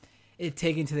seeing it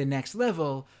taken to the next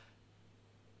level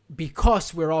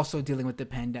because we're also dealing with the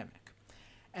pandemic.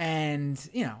 And,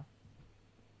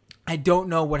 I don't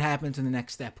know what happens in the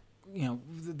next step,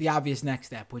 the obvious next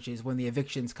step, which is when the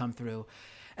evictions come through.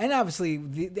 And obviously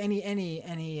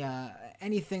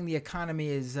anything the economy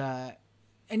is,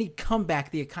 any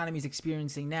comeback the economy is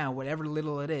experiencing now, whatever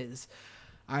little it is,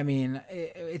 I mean,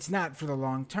 it's not for the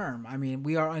long term. I mean,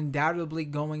 we are undoubtedly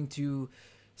going to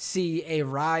see a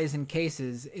rise in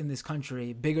cases in this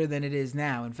country bigger than it is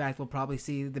now. In fact, we'll probably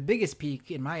see the biggest peak,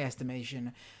 in my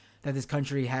estimation, that this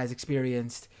country has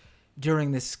experienced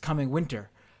during this coming winter,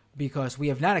 because we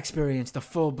have not experienced a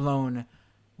full-blown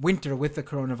winter with the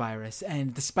coronavirus.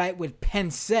 And despite what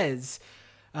Pence says,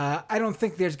 I don't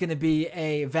think there's going to be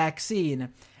a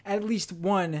vaccine, at least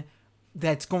one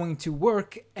that's going to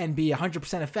work and be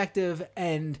 100% effective,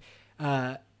 and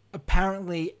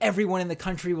apparently everyone in the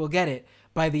country will get it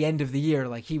by the end of the year,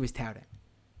 like he was touting.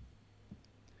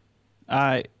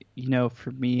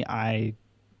 For me, I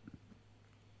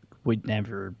would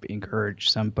never encourage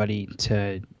somebody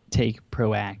to take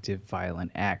proactive,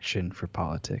 violent action for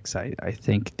politics. I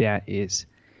think that is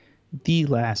the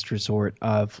last resort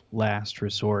of last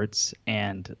resorts,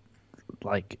 and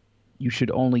like, you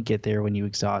should only get there when you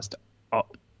exhaust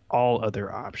all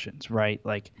other options, right?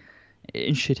 Like,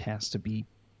 and shit has to be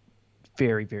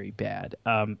very, very bad.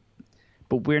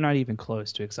 But we're not even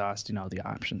close to exhausting all the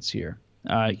options here.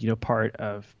 Part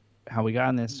of how we got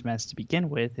in this mess to begin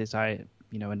with is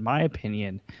in my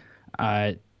opinion,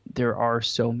 there are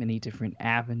so many different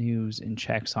avenues and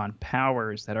checks on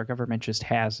powers that our government just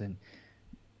hasn't,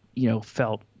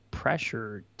 felt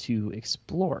pressure to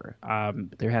explore.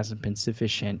 There hasn't been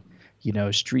sufficient,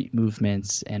 street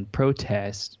movements and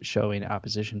protests showing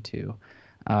opposition to.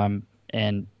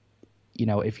 And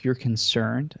if you're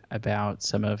concerned about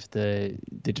some of the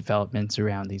developments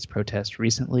around these protests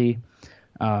recently,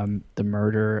 the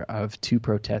murder of 2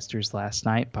 protesters last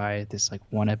night by this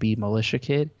wannabe militia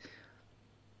kid,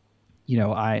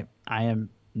 I am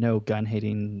no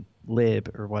gun-hating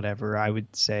lib or whatever. I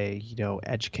would say,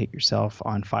 educate yourself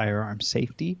on firearm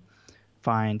safety,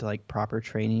 find proper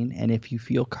training, and if you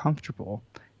feel comfortable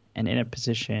and in a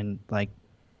position, it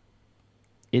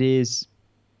is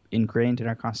ingrained in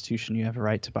our Constitution, you have a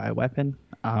right to buy a weapon,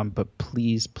 but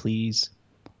please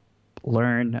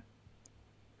learn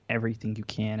everything you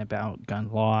can about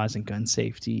gun laws and gun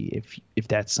safety if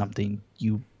that's something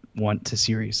you want to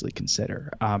seriously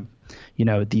consider.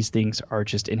 These things are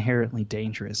just inherently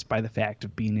dangerous by the fact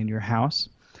of being in your house.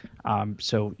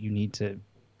 So you need to,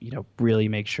 really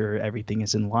make sure everything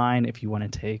is in line if you want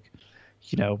to take,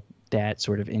 that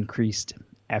sort of increased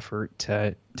effort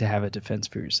to have a defense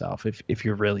for yourself if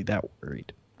you're really that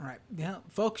worried. All right. Yeah,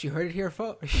 folks, you heard it here,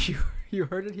 you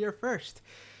heard it here first.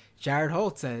 Jared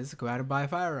Holt says, go out and buy a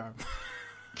firearm.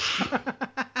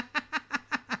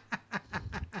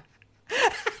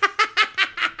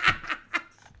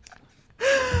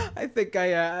 I think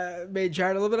I made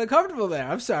Jared a little bit uncomfortable there.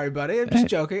 I'm sorry, buddy. I'm just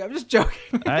joking.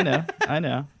 I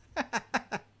know.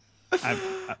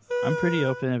 I'm pretty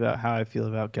open about how I feel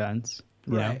about guns.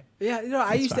 Right. Yeah.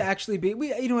 I used to actually be.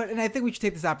 And I think we should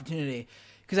take this opportunity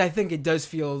because I think it does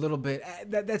feel a little bit.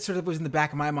 That sort of was in the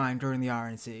back of my mind during the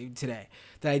RNC today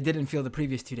that I didn't feel the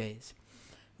previous 2 days.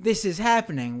 This is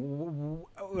happening,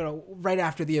 right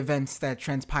after the events that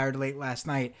transpired late last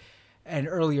night and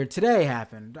earlier today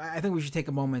happened. I think we should take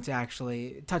a moment to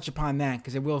actually touch upon that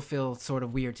because it will feel sort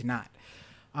of weird to not.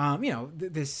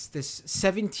 This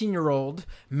 17-year-old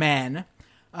man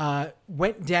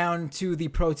went down to the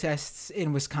protests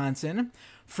in Wisconsin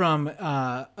from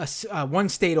one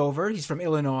state over. He's from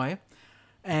Illinois.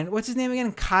 And what's his name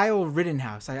again? Kyle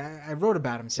Rittenhouse. I wrote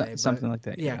about him today. Something like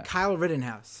that. Yeah, Kyle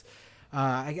Rittenhouse.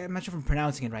 I'm not sure if I'm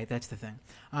pronouncing it right. That's the thing.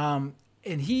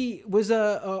 And he was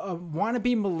a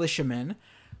wannabe militiaman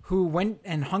who went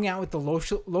and hung out with the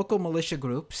local militia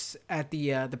groups at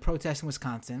the protests in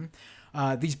Wisconsin.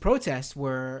 These protests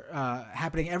were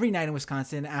happening every night in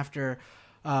Wisconsin after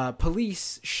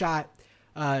police shot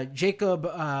Jacob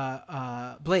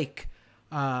Blake,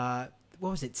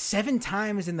 7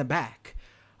 times in the back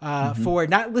for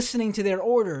not listening to their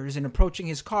orders and approaching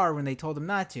his car when they told him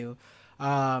not to.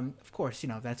 Of course,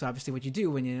 that's obviously what you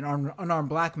do when an unarmed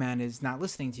black man is not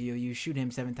listening to you. You shoot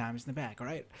him 7 times in the back,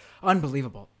 right?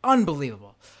 Unbelievable.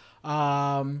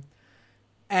 And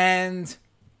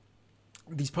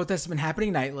these protests have been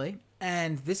happening nightly,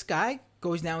 and this guy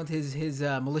goes down with his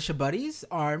militia buddies,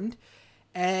 armed,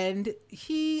 and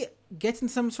he gets in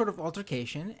some sort of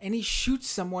altercation, and he shoots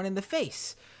someone in the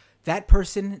face. That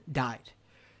person died.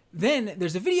 Then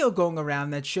there's a video going around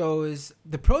that shows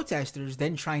the protesters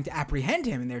then trying to apprehend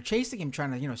him, and they're chasing him,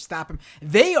 trying to, stop him.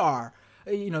 They are,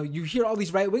 you hear all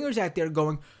these right-wingers out there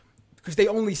going, because they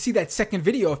only see that second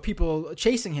video of people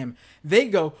chasing him. They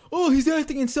go, oh, he's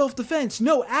acting in self-defense.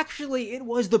 No, actually, it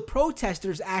was the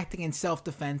protesters acting in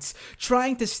self-defense,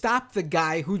 trying to stop the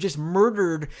guy who just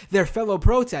murdered their fellow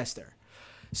protester.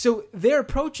 So they're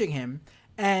approaching him,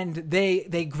 and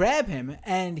they grab him,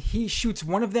 and he shoots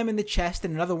one of them in the chest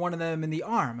and another one of them in the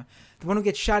arm. The one who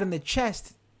gets shot in the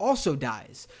chest also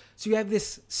dies. So you have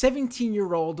this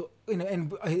 17-year-old,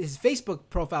 and his Facebook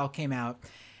profile came out,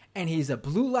 and he's a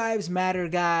Blue Lives Matter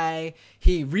guy.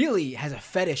 He really has a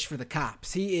fetish for the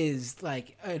cops. He is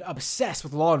obsessed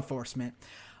with law enforcement.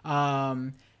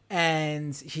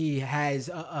 And he has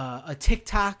a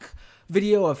TikTok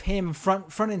video of him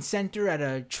front and center at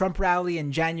a Trump rally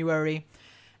in January.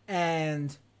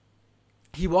 And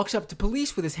he walks up to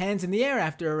police with his hands in the air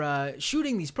after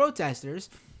shooting these protesters.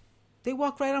 They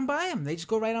walk right on by him. They just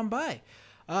go right on by.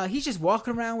 He's just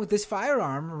walking around with this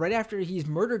firearm right after he's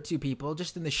murdered 2 people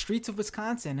just in the streets of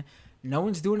Wisconsin. No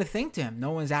one's doing a thing to him.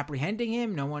 No one's apprehending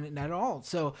him. No one at all.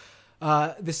 So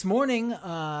this morning,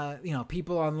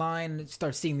 people online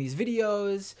start seeing these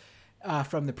videos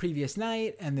from the previous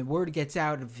night, and the word gets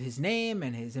out of his name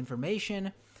and his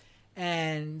information.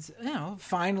 And,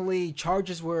 finally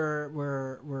charges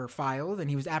were filed, and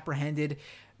he was apprehended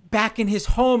back in his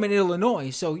home in Illinois.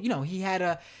 So, he had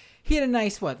a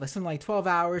nice, something like 12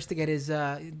 hours to get his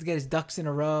ducks in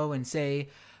a row and say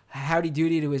howdy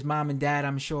doody to his mom and dad,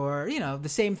 I'm sure. The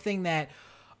same thing that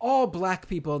all black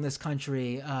people in this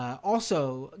country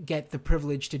also get the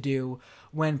privilege to do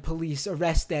when police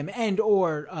arrest them and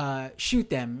or shoot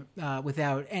them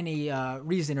without any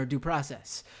reason or due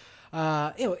process.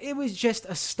 It was just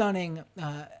a stunning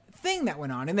thing that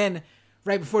went on. And then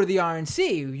right before the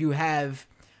RNC, you have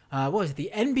the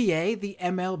NBA, the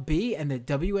MLB, and the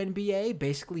WNBA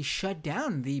basically shut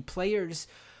down the players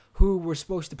who were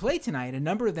supposed to play tonight, a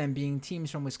number of them being teams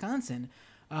from Wisconsin,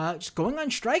 just going on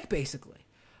strike basically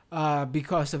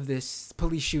because of this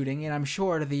police shooting. And I'm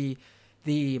sure the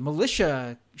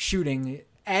militia shooting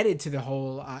added to the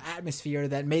whole atmosphere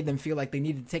that made them feel like they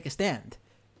needed to take a stand.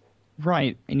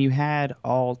 Right, and you had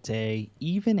all day,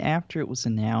 even after it was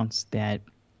announced that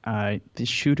the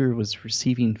shooter was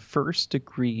receiving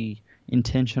first-degree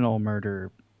intentional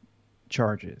murder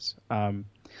charges,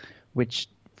 which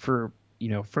for,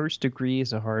 first degree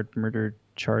is a hard murder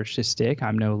charge to stick.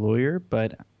 I'm no lawyer,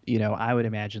 but, I would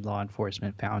imagine law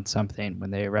enforcement found something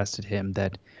when they arrested him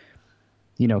that,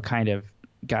 kind of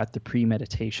got the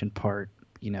premeditation part,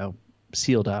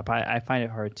 sealed up. I find it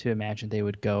hard to imagine they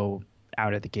would go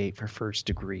out of the gate for first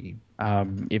degree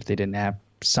if they didn't have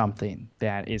something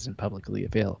that isn't publicly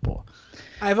available.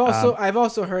 I've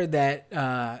also heard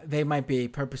that they might be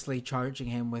purposely charging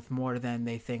him with more than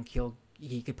they think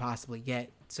he could possibly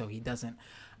get, so he doesn't.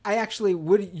 I actually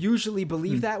would usually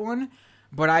believe that one,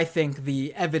 but I think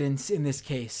the evidence in this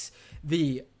case,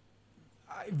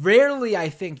 rarely I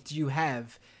think do you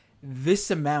have this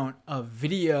amount of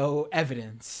video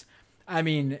evidence. I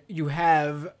mean, you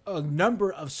have a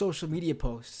number of social media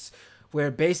posts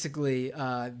where basically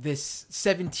this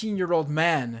 17-year-old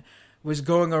man was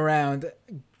going around,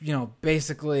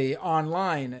 basically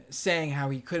online saying how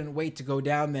he couldn't wait to go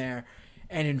down there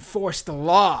and enforce the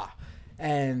law.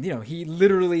 And, he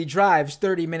literally drives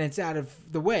 30 minutes out of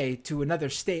the way to another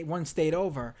state, one state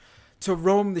over, to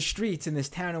roam the streets in this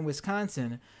town in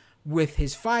Wisconsin with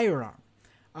his firearm.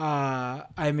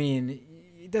 I mean,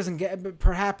 it doesn't get, but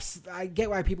perhaps I get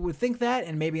why people would think that,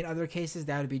 and maybe in other cases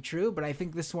that would be true, but I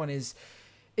think this one is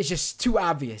just too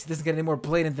obvious. It doesn't get any more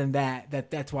blatant than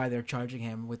that's why they're charging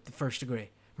him with the first degree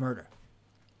murder.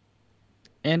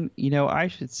 And, I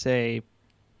should say,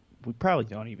 we probably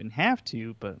don't even have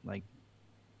to, but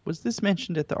was this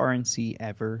mentioned at the RNC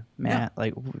ever, Matt?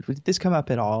 No. Did this come up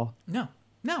at all? No,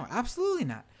 absolutely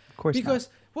not. Of course because,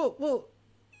 not. Well,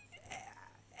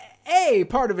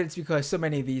 part of it is because so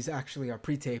many of these actually are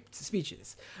pre-taped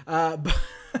speeches.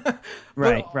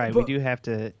 Right. We do have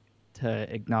to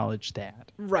to acknowledge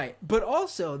that. Right. But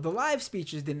also, the live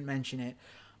speeches didn't mention it.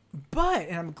 But,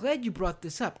 and I'm glad you brought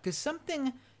this up, because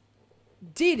something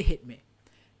did hit me.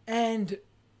 And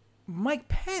Mike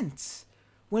Pence,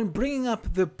 when bringing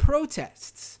up the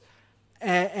protests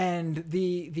and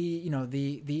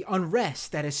the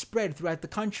unrest that has spread throughout the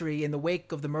country in the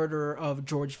wake of the murder of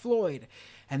George Floyd,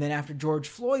 and then after George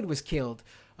Floyd was killed,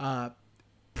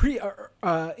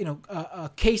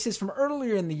 cases from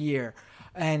earlier in the year,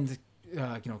 and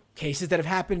cases that have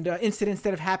happened, incidents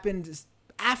that have happened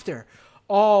after,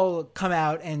 all come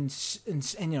out and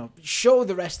show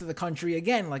the rest of the country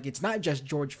again, like it's not just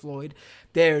George Floyd.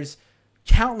 There's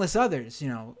countless others.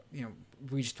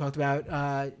 We just talked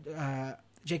about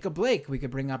Jacob Blake. We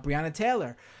could bring up Breonna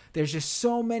Taylor. There's just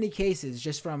so many cases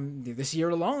just from this year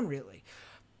alone, really.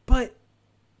 But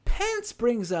Pence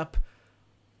brings up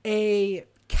a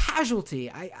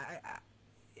casualty. I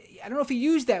don't know if he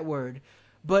used that word,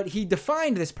 but he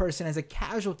defined this person as a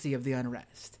casualty of the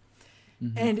unrest.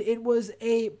 Mm-hmm. And it was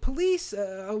a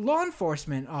law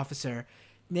enforcement officer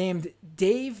named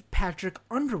Dave Patrick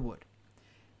Underwood.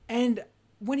 And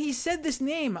when he said this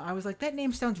name, I was like, that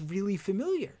name sounds really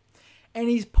familiar. And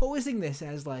he's posing this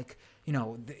as like,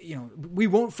 we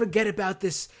won't forget about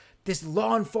this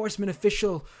law enforcement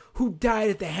official who died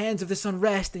at the hands of this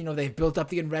unrest. And, they've built up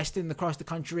the unrest across the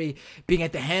country being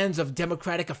at the hands of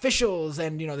Democratic officials,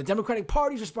 and, the Democratic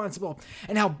Party's responsible.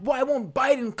 And why won't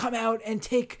Biden come out and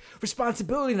take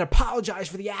responsibility and apologize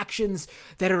for the actions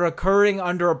that are occurring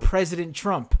under a President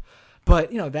Trump?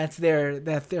 But, that's their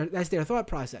thought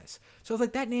process. So I was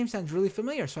like, that name sounds really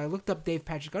familiar. So I looked up Dave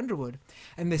Patrick Underwood,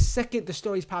 and the second the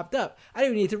stories popped up, I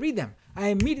didn't even need to read them. I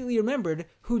immediately remembered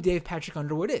who Dave Patrick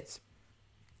Underwood is.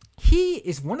 He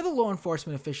is one of the law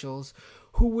enforcement officials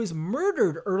who was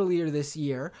murdered earlier this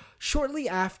year, shortly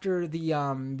after the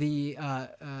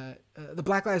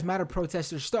Black Lives Matter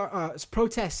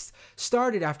protests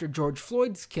started after George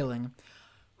Floyd's killing,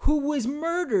 who was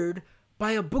murdered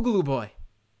by a Boogaloo Boy.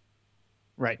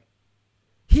 Right.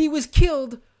 He was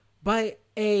killed by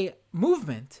a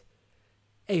movement,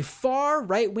 a far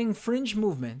right-wing fringe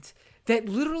movement that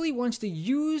literally wants to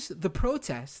use the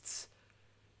protests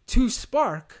to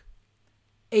spark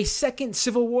a second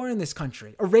civil war in this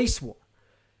country, a race war.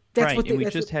 Right, and we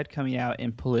just had coming out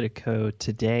in Politico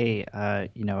today, a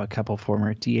couple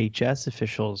former DHS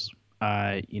officials,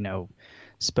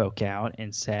 spoke out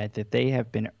and said that they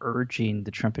have been urging the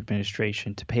Trump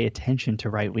administration to pay attention to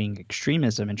right-wing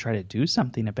extremism and try to do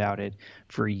something about it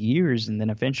for years, and then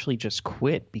eventually just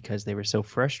quit because they were so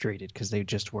frustrated because they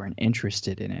just weren't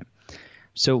interested in it.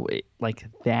 So like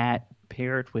that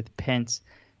paired with Pence,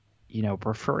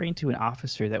 referring to an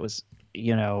officer that was,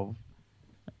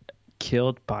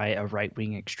 killed by a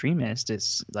right-wing extremist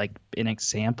is like an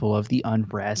example of the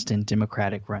unrest in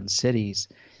Democratic-run cities.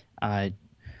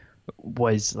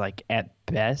 Was like at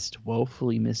best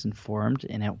woefully misinformed,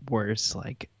 and at worst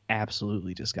like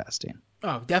absolutely disgusting.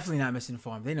 Oh, definitely not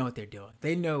misinformed. They know what they're doing.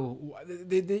 They know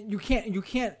you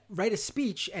can't write a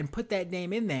speech and put that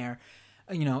name in there,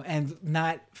 and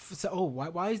not say,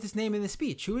 why is this name in the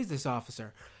speech? Who is this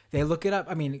officer? They look it up.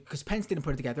 I mean, because Pence didn't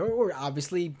put it together, or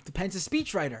obviously Pence's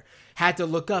speechwriter had to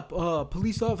look up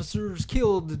police officers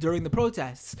killed during the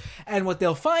protests. And what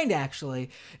they'll find, actually,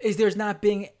 is there's not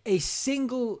being a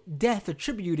single death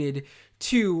attributed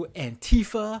to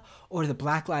Antifa or the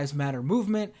Black Lives Matter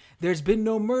movement. There's been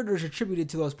no murders attributed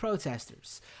to those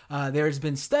protesters. There's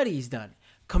been studies done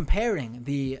comparing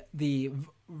the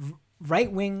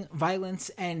right-wing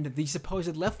violence and the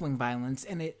supposed left-wing violence,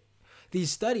 and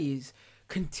these studies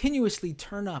continuously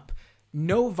turn up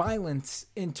no violence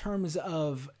in terms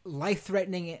of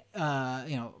life-threatening,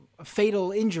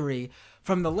 fatal injury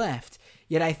from the left.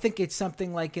 Yet I think it's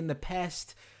something like in the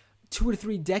past 2 or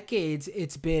 3 decades,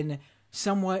 it's been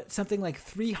something like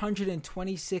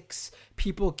 326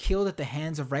 people killed at the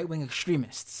hands of right-wing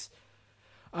extremists.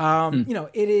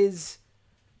 It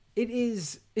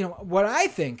is what I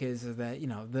think is that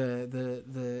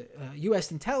the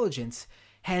U.S. intelligence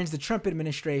hands the Trump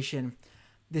administration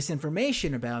this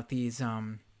information about these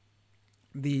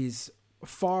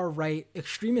far right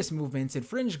extremist movements and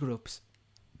fringe groups,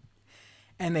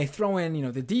 and they throw in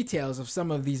the details of some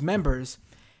of these members.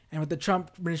 And what the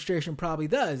Trump administration probably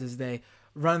does is they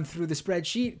run through the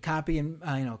spreadsheet, copy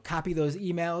those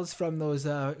emails from those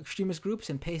extremist groups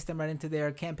and paste them right into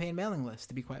their campaign mailing list.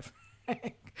 To be quite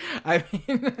frank, I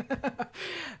mean,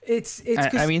 it's.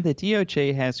 I mean, the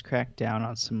DOJ has cracked down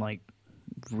on some like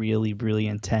really, really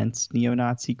intense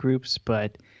neo-Nazi groups,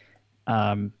 but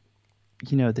the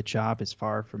job is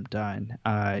far from done.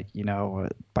 By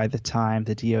the time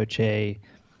the DOJ,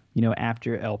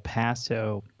 after El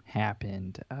Paso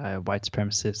happened, white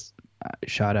supremacists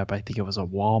shot up. I think it was a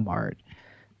Walmart.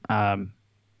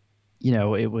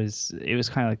 It was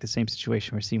kind of like the same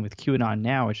situation we're seeing with QAnon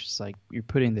now. It's just like you're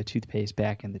putting the toothpaste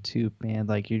back in the tube, man.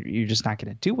 Like you're just not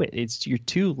going to do it. You're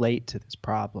too late to this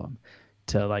problem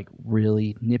to like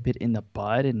really nip it in the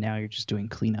bud, and now you're just doing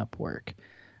cleanup work.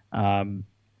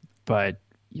 But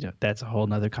that's a whole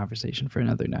nother conversation for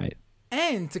another night.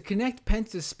 And to connect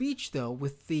Pence's speech, though,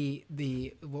 with the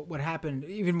what happened,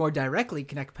 even more directly,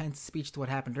 connect Pence's speech to what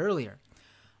happened earlier.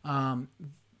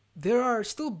 There are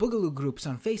still Boogaloo groups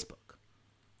on Facebook.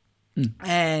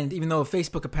 And even though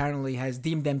Facebook apparently has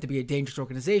deemed them to be a dangerous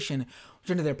organization,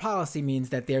 which under their policy means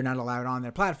that they're not allowed on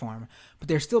their platform, but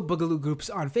there's still Boogaloo groups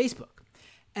on Facebook.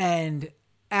 And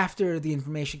after the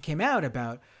information came out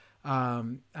about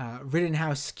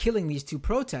Rittenhouse killing these two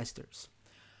protesters,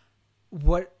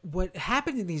 what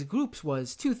happened in these groups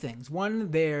was two things.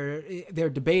 One, they're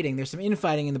debating. There's some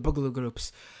infighting in the Boogaloo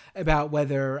groups about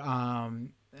whether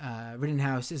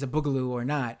Rittenhouse is a Boogaloo or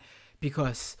not,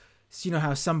 because you know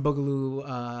how some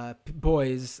Boogaloo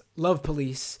boys love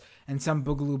police and some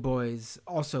Boogaloo boys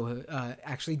also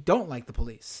actually don't like the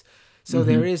police. So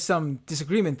there is some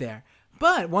disagreement there.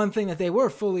 But one thing that they were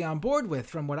fully on board with,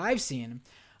 from what I've seen,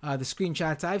 the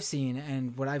screenshots I've seen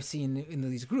and what I've seen in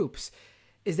these groups,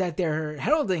 is that they're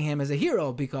heralding him as a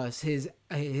hero because his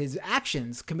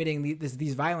actions, committing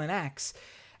these violent acts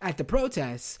at the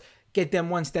protests, get them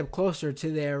one step closer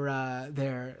to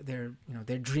their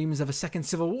dreams of a second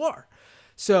civil war.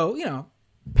 So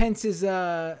Pence is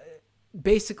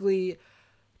basically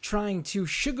trying to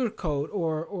sugarcoat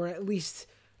or at least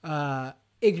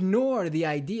ignore the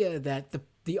idea that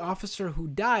the officer who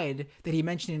died that he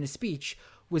mentioned in his speech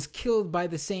was killed by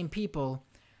the same people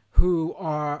who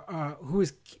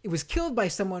was killed by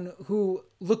someone who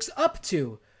looks up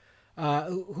to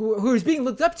who is being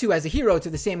looked up to as a hero to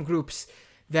the same groups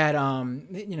that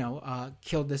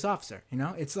killed this officer.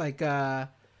 It's like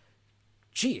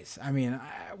geez, I mean,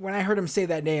 when I heard him say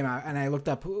that name and I looked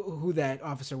up who that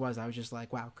officer was, I was just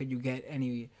like, wow, could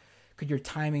your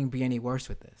timing be any worse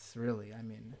with this? Really, I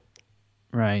mean.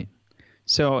 Right.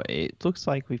 So it looks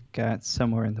like we've got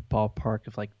somewhere in the ballpark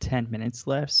of like 10 minutes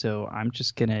left. So I'm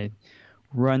just going to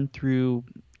run through,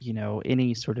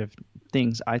 any sort of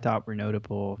things I thought were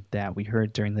notable that we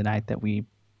heard during the night that we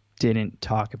didn't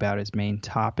talk about as main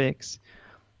topics.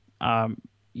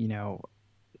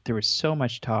 There was so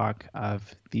much talk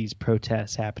of these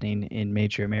protests happening in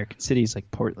major American cities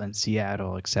like Portland,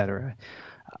 Seattle, etc.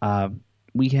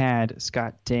 We had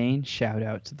Scott Dane, shout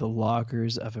out to the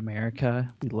loggers of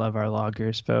America. We love our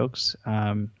loggers, folks.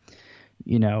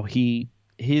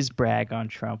 His brag on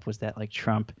Trump was that like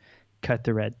Trump cut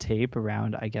the red tape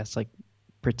around, I guess, like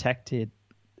protected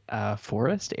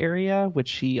forest area,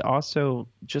 which he also,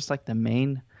 just like the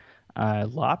Maine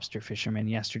lobster fisherman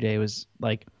yesterday, was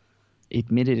like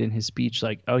admitted in his speech,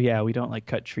 like, oh yeah, we don't like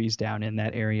cut trees down in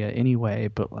that area anyway,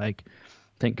 but like,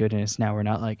 thank goodness now we're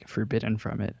not like forbidden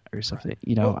from it or something.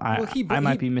 I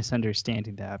might be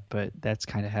misunderstanding that, but that's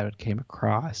kind of how it came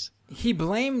across. He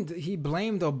blamed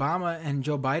Obama and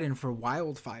Joe Biden for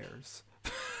wildfires.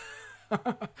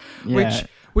 Yeah.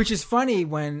 Which is funny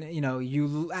when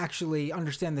you actually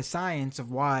understand the science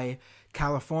of why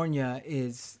California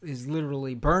is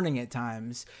literally burning at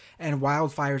times and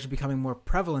wildfires are becoming more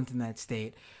prevalent in that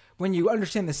state. When you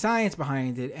understand the science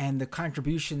behind it and the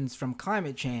contributions from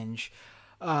climate change,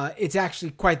 it's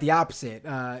actually quite the opposite.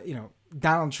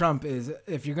 Donald Trump is,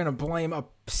 if you're going to blame a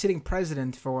sitting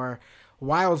president for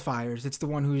wildfires, it's the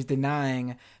one who's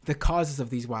denying the causes of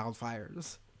these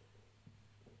wildfires.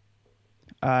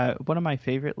 One of my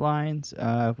favorite lines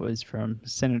was from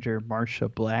Senator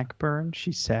Marsha Blackburn.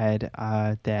 She said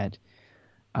that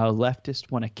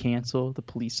leftists want to cancel the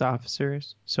police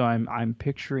officers. So I'm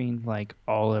picturing like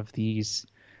all of these,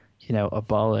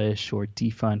 abolish or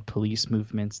defund police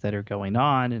movements that are going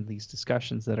on, and these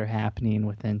discussions that are happening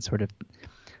within sort of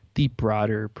the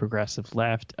broader progressive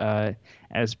left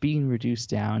as being reduced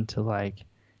down to like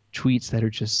tweets that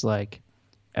are just like,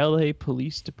 LA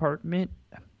Police Department,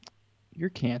 you're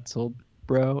canceled,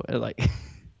 bro. Like,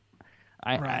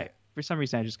 I for some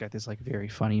reason I just got this like very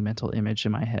funny mental image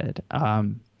in my head. I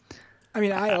may be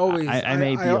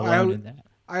alone in that.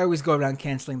 I always go around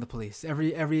canceling the police.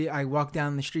 I walk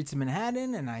down the streets of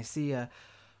Manhattan and I see a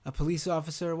police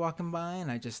officer walking by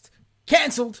and I just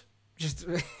canceled. Just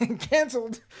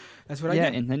canceled. That's what I do. Yeah,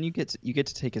 and then you get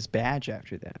to take his badge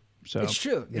after that. So it's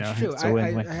true. It's true.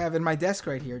 I have in my desk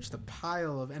right here just a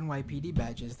pile of NYPD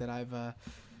badges that I've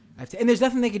and there's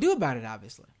nothing they can do about it.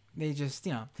 Obviously, they just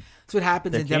that's what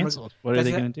happens. They're canceled. What are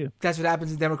they going to do? That's what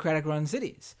happens in Democratic-run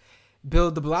cities.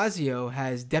 Bill de Blasio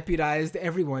has deputized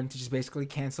everyone to just basically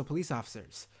cancel police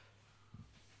officers.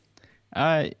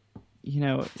 Uh,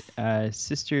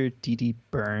 Sister Dee Dee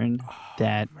Byrne,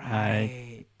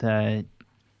 Right.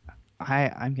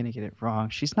 I'm gonna get it wrong.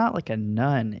 She's not like a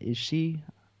nun, is she?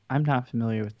 I'm not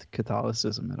familiar with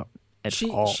Catholicism at all.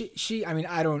 She. I mean,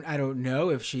 I don't know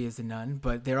if she is a nun,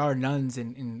 but there are nuns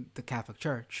in the Catholic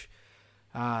Church.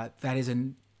 That is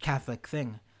a Catholic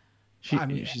thing.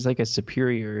 She's like a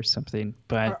superior or something.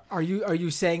 But are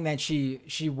you saying that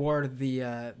she wore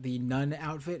the nun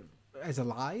outfit as a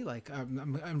lie? Like,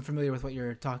 I'm familiar with what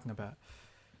you're talking about.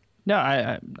 No,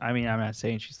 I mean, I'm not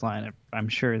saying she's lying. I'm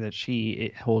sure that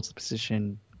she holds the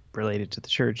position related to the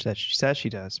church that she says she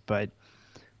does. But,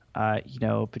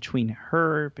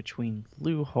 between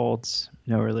Lou Holtz,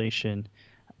 no relation,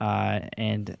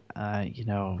 and,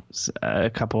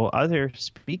 a couple other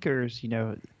speakers,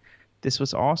 this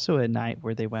was also a night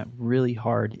where they went really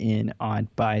hard in on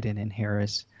Biden and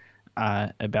Harris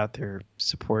about their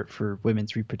support for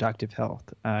women's reproductive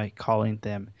health, calling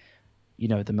them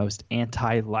the most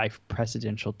anti-life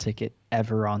presidential ticket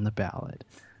ever on the ballot.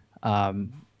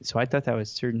 So I thought that was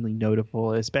certainly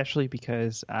notable, especially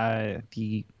because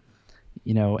the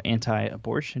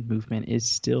anti-abortion movement is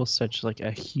still such like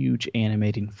a huge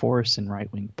animating force in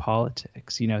right-wing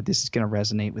politics. This is going to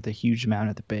resonate with a huge amount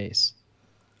of the base.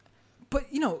 But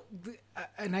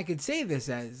and I could say this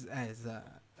as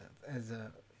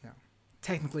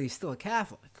technically still a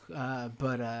Catholic,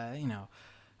 but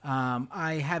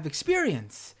I have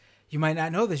experience. You might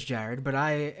not know this, Jared, but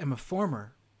I am a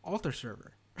former altar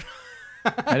server.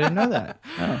 I didn't know that.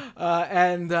 Oh.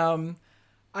 And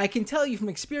I can tell you from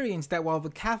experience that while the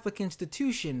Catholic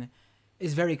institution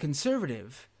is very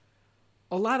conservative,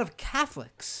 a lot of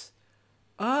Catholics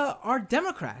are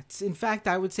Democrats. In fact,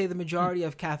 I would say the majority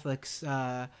of Catholics,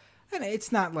 and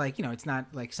it's not like, it's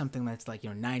not like something that's like,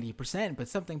 90%, but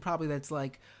something probably that's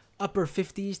like upper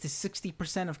 50s to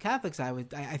 60% of Catholics, I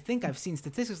think I've seen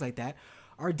statistics like that,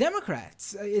 are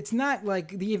Democrats. It's not like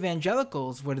the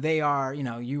evangelicals where they are,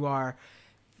 you are,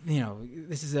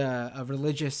 this is a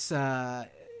religious,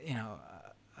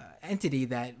 entity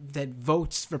that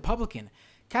votes Republican.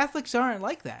 Catholics aren't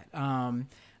like that.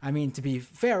 I mean, to be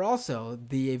fair, also,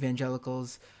 the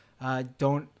evangelicals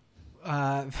don't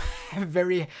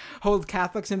hold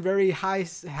Catholics in very high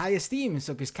esteem.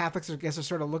 So, because Catholics, I guess, are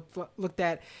sort of looked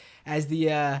at as the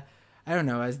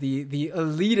as the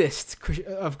elitist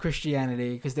of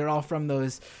Christianity, because they're all from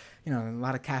those, a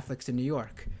lot of Catholics in New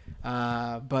York.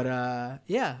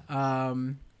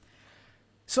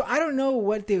 So I don't know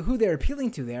who they're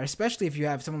appealing to there, especially if you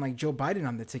have someone like Joe Biden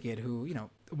on the ticket, who,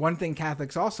 one thing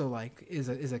Catholics also like is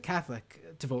a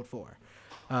Catholic to vote for.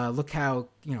 Look how,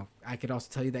 I could also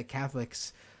tell you that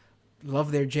Catholics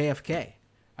love their JFK.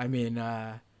 I mean,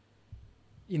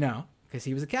 because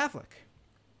he was a Catholic.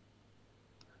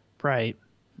 Right.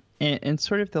 And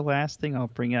sort of the last thing I'll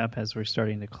bring up as we're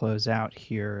starting to close out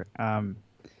here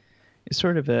is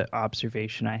sort of an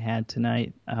observation I had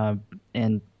tonight.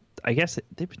 And I guess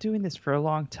they've been doing this for a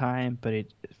long time, but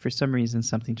for some reason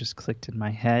something just clicked in my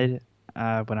head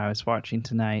when I was watching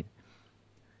tonight.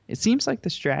 It seems like the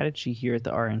strategy here at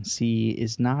the RNC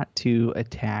is not to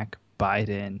attack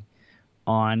Biden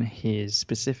on his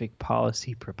specific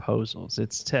policy proposals.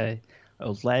 It's to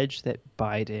allege that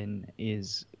Biden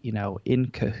is, in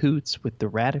cahoots with the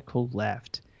radical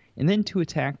left, and then to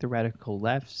attack the radical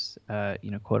left's,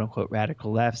 quote unquote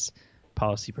radical left's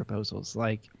policy proposals.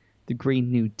 Like the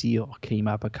Green New Deal came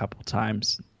up a couple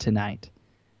times tonight.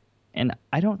 And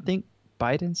I don't think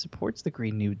Biden supports the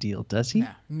Green New Deal, does he?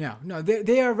 No.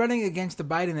 They are running against a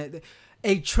Biden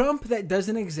a Trump that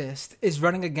doesn't exist is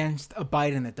running against a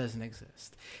Biden that doesn't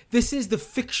exist. This is the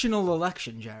fictional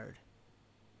election, Jared.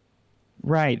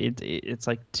 Right. It's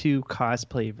like two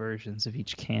cosplay versions of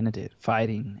each candidate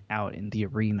fighting out in the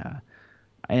arena.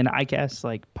 And I guess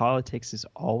like politics is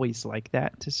always like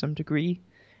that to some degree.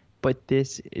 But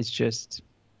this is just,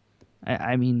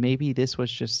 I mean, maybe this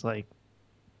was just like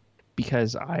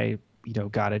because I,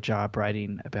 got a job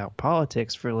writing about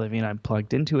politics for a living. I'm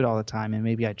plugged into it all the time, and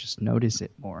maybe I just notice it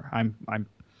more. I'm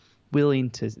willing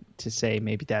to say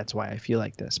maybe that's why I feel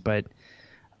like this, but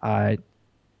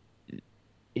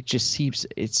it just seems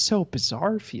it's so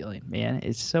bizarre feeling, man.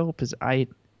 It's so bizarre.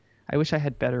 I wish I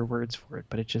had better words for it,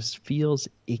 but it just feels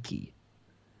icky.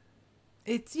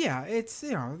 It's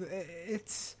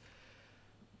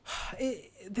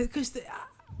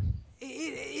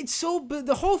so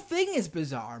the whole thing is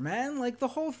bizarre, man. Like the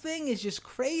whole thing is just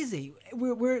crazy.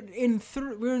 We're in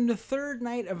the third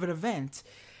night of an event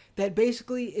that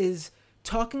basically is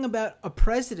talking about a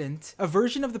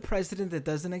version of the president that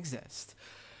doesn't exist.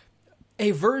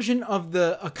 a version of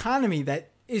the economy that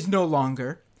is no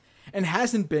longer and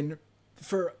hasn't been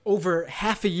for over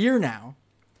half a year now.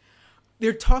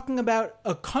 They're talking about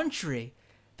a country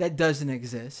that doesn't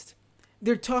exist.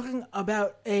 They're talking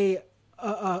about an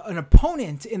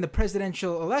opponent in the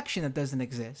presidential election that doesn't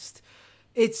exist.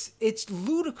 It's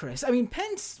ludicrous. I mean,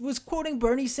 Pence was quoting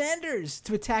Bernie Sanders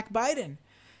to attack Biden.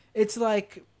 It's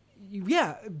like,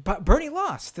 yeah, but Bernie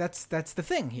lost. That's the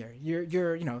thing here.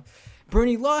 You're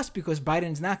Bernie lost because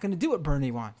Biden's not going to do what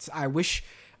Bernie wants. I wish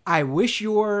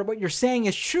what you're saying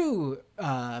is true,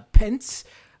 Pence,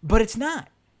 but it's not.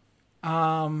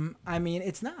 I mean,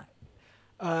 it's not.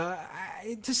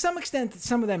 To some extent,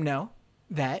 some of them know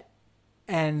that,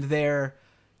 and they're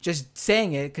just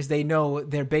saying it because they know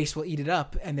their base will eat it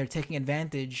up, and they're taking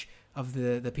advantage of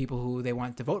the people who they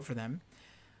want to vote for them.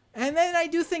 And then I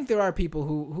do think there are people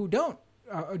who don't.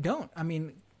 I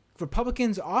mean,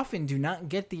 Republicans often do not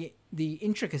get the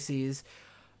intricacies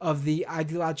of the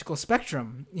ideological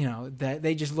spectrum. That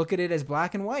they just look at it as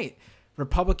black and white,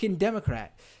 Republican,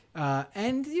 Democrat.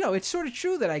 And it's sort of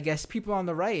true that I guess people on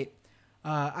the right,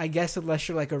 I guess unless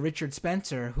you're like a Richard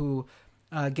Spencer who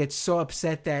gets so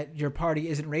upset that your party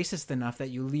isn't racist enough that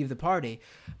you leave the party.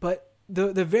 But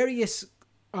the various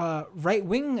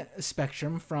right-wing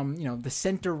spectrum from, the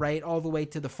center right all the way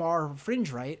to the far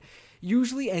fringe right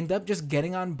usually end up just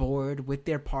getting on board with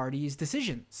their party's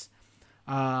decisions.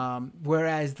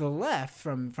 Whereas the left,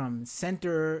 from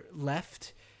center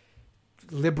left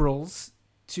liberals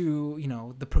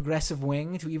to, the progressive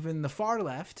wing to even the far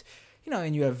left,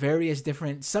 and you have various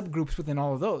different subgroups within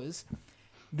all of those,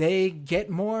 they get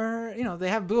more, they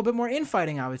have a little bit more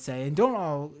infighting, I would say, and don't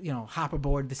all, hop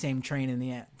aboard the same train in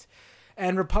the end.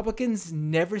 And Republicans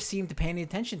never seem to pay any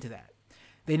attention to that.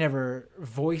 They never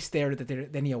voice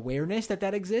any awareness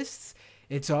that exists.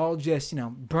 It's all just,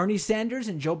 Bernie Sanders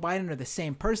and Joe Biden are the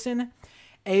same person.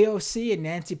 AOC and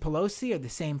Nancy Pelosi are the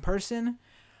same person.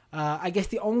 I guess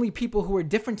the only people who are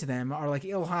different to them are like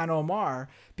Ilhan Omar,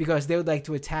 because they would like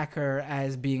to attack her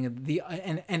as being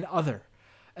an other,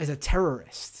 as a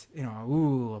terrorist.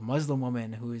 A Muslim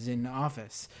woman who is in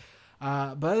office.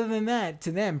 But other than that,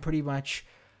 to them, pretty much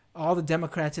all the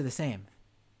Democrats are the same.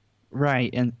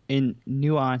 Right, and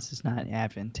nuance is not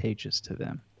advantageous to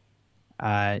them.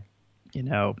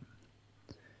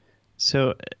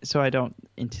 So I don't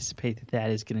anticipate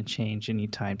that is going to change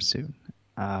anytime soon.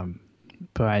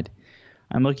 But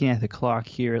I'm looking at the clock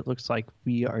here. It looks like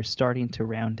we are starting to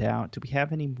round out. Do we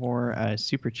have any more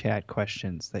super chat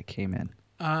questions that came in?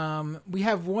 We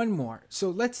have one more. So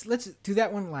let's do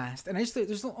that one last. And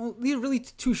there's only really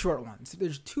two short ones.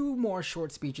 There's two more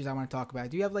short speeches I want to talk about.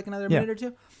 Do you have like another minute or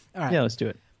two? All right. Yeah, let's do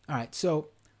it. All right. So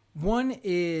one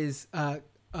is I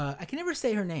can never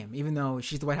say her name, even though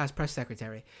she's the White House press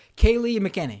secretary. Kayleigh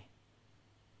McEnany.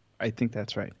 I think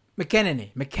that's right.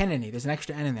 McEnany. There's an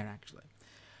extra N in there, actually.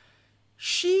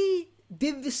 She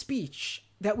did the speech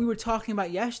that we were talking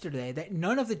about yesterday that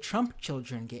none of the Trump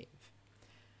children gave.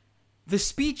 The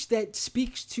speech that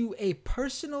speaks to a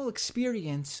personal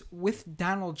experience with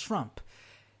Donald Trump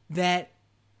that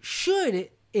should,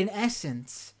 in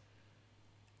essence,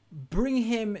 bring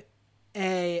him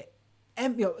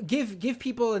give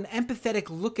people an empathetic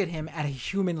look at him at a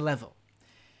human level.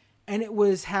 And it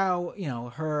was how,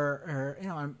 her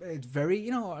it's very,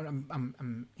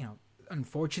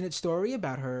 unfortunate story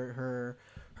about her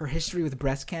history with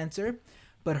breast cancer,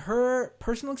 but her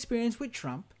personal experience with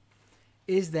Trump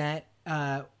is that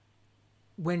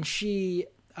when she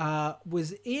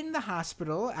was in the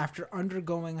hospital after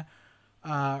undergoing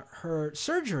her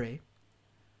surgery,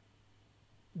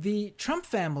 the Trump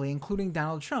family, including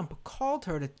Donald Trump, called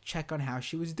her to check on how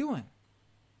she was doing.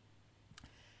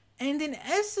 And in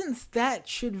essence, that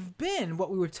should have been what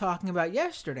we were talking about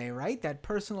yesterday, right? That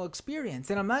personal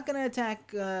experience. And I'm not going to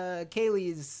attack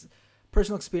Kayleigh's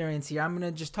personal experience here. I'm going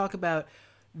to just talk about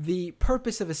the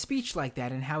purpose of a speech like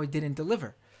that and how it didn't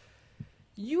deliver.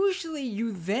 Usually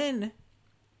you then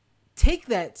take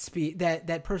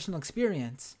that personal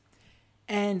experience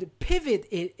and pivot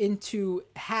it into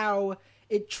how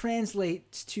it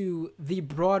translates to the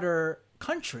broader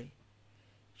country.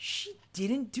 She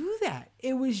didn't do that.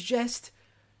 It was just,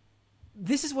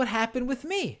 this is what happened with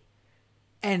me.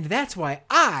 And that's why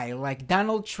I like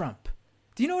Donald Trump.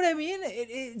 Do you know what I mean?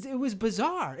 It was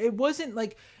bizarre. It wasn't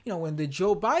like, when the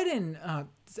Joe Biden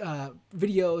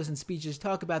videos and speeches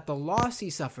talk about the loss he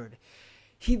suffered,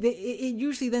 it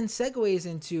usually then segues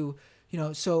into,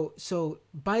 so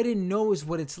Biden knows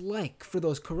what it's like for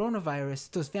those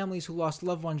families who lost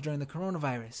loved ones during the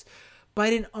coronavirus.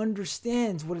 Biden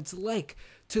understands what it's like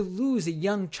to lose a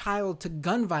young child to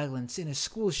gun violence in a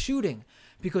school shooting.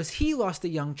 because he lost a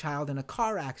young child in a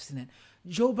car accident.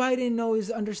 Joe Biden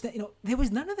there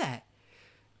was none of that.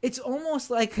 It's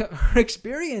almost like her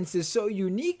experience is so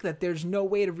unique that there's no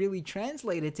way to really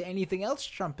translate it to anything else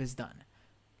Trump has done.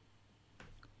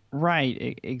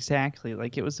 Right, exactly.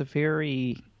 Like it was a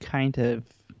very it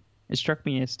struck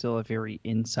me as still a very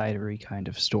insidery kind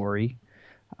of story.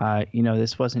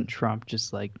 This wasn't Trump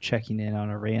just like checking in on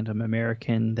a random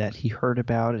American that he heard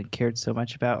about and cared so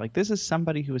much about. Like this is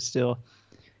somebody who was still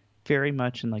very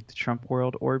much in like the Trump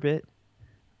world orbit.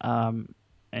 And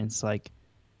it's like,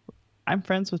 I'm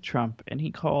friends with Trump and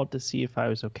he called to see if I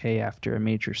was okay after a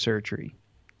major surgery.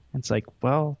 And it's like,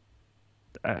 well,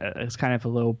 it's kind of a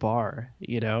low bar,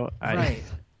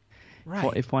 Right.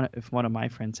 Well, if one of my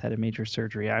friends had a major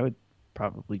surgery, I would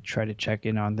probably try to check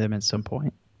in on them at some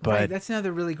point. But right, that's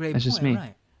another really great point. Just me.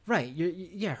 Right.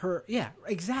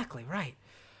 Exactly. Right.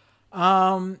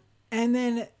 And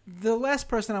then the last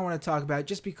person I want to talk about,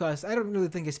 just because I don't really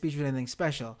think his speech was anything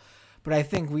special, but I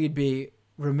think we'd be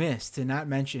remiss to not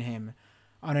mention him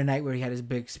on a night where he had his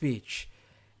big speech,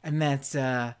 and that's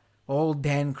old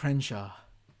Dan Crenshaw.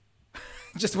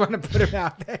 Just want to put him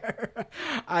out there.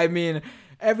 I mean,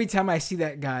 every time I see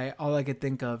that guy, all I could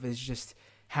think of is just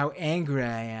how angry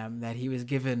I am that he was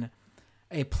given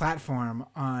a platform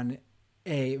on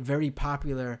a very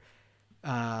popular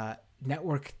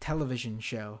network television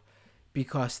show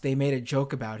because they made a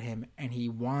joke about him and he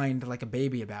whined like a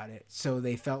baby about it. So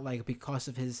they felt like because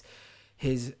of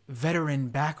his veteran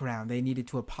background, they needed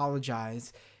to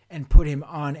apologize and put him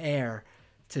on air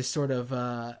to sort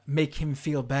of make him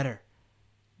feel better.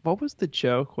 What was the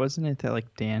joke? Wasn't it that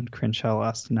like Dan Crenshaw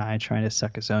lost an eye trying to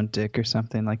suck his own dick or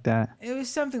something like that? It was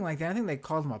something like that. I think they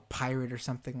called him a pirate or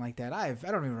something like that. I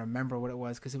don't even remember what it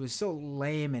was because it was so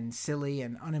lame and silly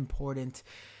and unimportant.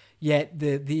 Yet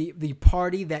the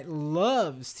party that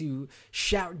loves to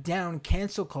shout down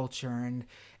cancel culture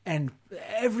and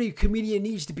every comedian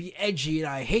needs to be edgy, and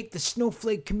I hate the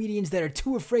snowflake comedians that are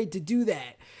too afraid to do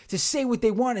that, to say what they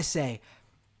want to say.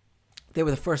 They were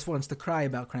the first ones to cry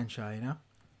about Crenshaw,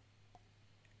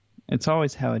 It's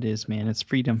always how it is, man. It's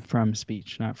freedom from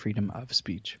speech, not freedom of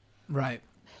speech. Right.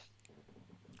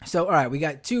 So, all right, we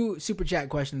got 2 super chat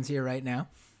questions here right now.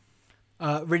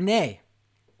 Renee,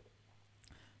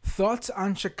 thoughts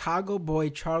on Chicago boy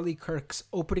Charlie Kirk's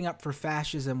opening up for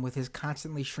fascism with his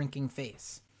constantly shrinking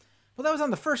face? Well, that was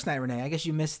on the first night, Renee. I guess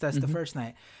you missed us the first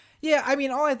night. Yeah, I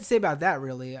mean, all I have to say about that,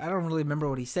 really, I don't really remember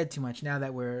what he said too much now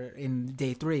that we're in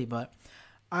day 3, but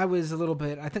I was a little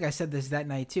bit, I think I said this that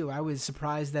night too, I was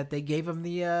surprised that they gave him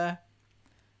the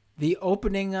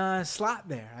opening slot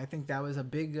there. I think that was a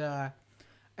big, I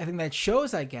think that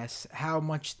shows, I guess, how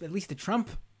much at least the Trump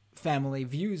family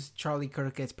views Charlie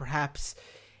Kirk as perhaps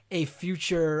a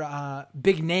future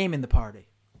big name in the party.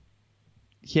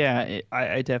 Yeah,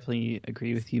 I definitely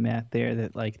agree with you, Matt, there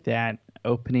that like that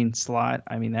opening slot,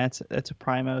 I mean, that's a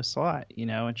primo slot,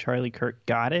 and Charlie Kirk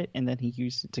got it and then he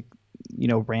used it to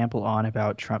ramble on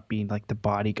about Trump being like the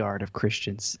bodyguard of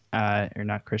Christians, or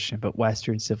not Christian, but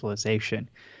Western civilization.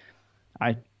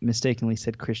 I mistakenly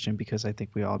said Christian because I think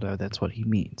we all know that's what he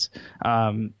means,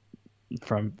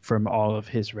 from all of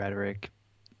his rhetoric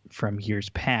from years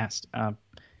past.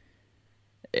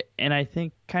 And I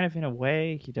think kind of in a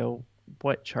way,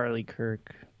 what Charlie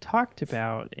Kirk talked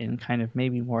about in kind of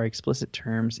maybe more explicit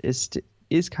terms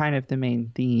is kind of the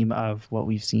main theme of what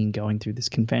we've seen going through this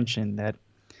convention, that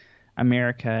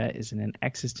America is in an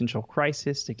existential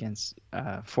crisis against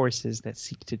forces that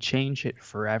seek to change it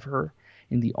forever.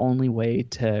 And the only way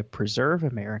to preserve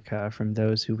America from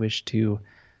those who wish to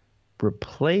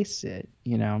replace it,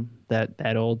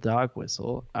 that old dog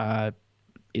whistle,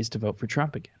 is to vote for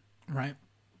Trump again. Right.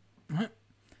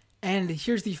 And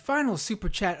here's the final super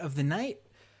chat of the night.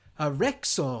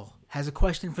 Rexol has a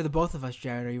question for the both of us,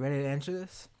 Jared. Are you ready to answer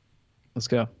this? Let's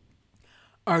go.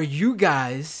 Are you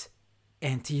guys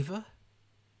Antifa?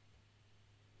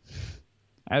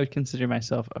 I would consider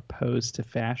myself opposed to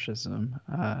fascism.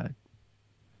 I'm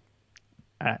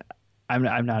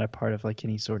not a part of like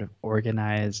any sort of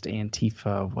organized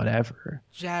Antifa, whatever.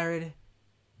 Jared,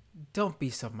 don't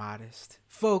be so modest.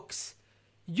 Folks,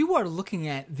 you are looking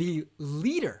at the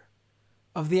leader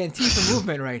of the Antifa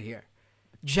movement right here.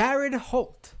 Jared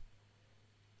Holt.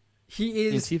 He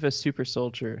is Antifa super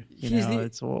soldier.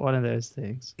 It's one of those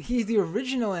things. He's the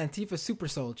original Antifa super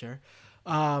soldier.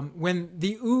 When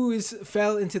the ooze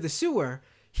fell into the sewer,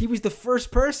 he was the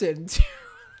first person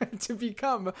to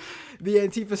become the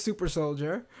Antifa super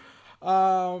soldier.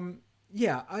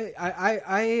 Yeah,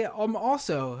 I am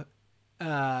also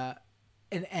an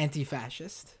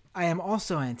anti-fascist. I am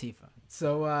also Antifa.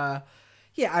 So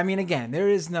Yeah, I mean, again, there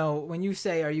is no, when you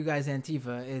say, are you guys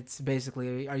Antifa, it's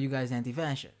basically, are you guys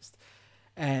anti-fascist?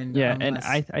 And Yeah, and unless,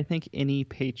 I think any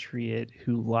patriot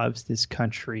who loves this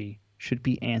country should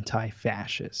be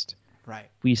anti-fascist. right,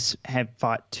 We have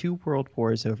fought 2 world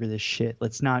wars over this shit.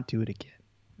 Let's not do it again.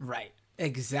 right,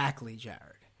 exactly, Jared.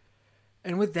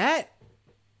 And with that,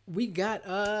 we got,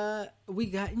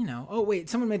 you know, oh, wait,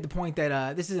 someone made the point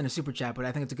that, this isn't a super chat, but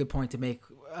I think it's a good point to make.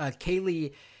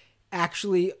 Kaylee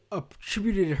actually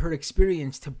attributed her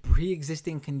experience to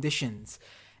pre-existing conditions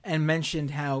and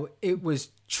mentioned how it was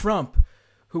Trump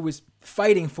who was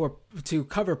fighting to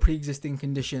cover pre-existing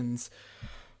conditions,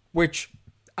 which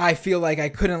I feel like I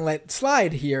couldn't let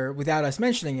slide here without us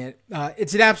mentioning it.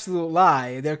 It's an absolute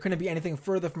lie. There couldn't be anything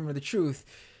further from the truth.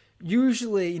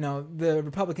 Usually, you know, the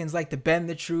Republicans like to bend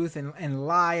the truth and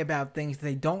lie about things that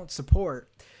they don't support.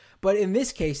 But in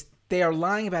this case, they are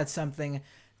lying about something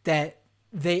that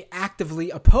they actively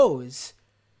oppose.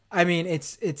 I mean,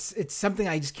 it's something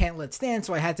I just can't let stand,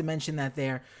 so I had to mention that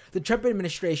there. The Trump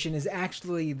administration is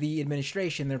actually the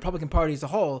administration, the Republican Party as a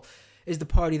whole, is the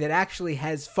party that actually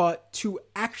has fought to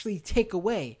actually take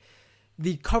away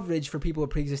the coverage for people with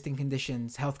pre-existing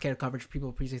conditions, healthcare coverage for people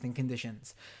with pre-existing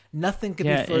conditions. Nothing could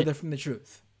be further from the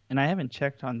truth. And I haven't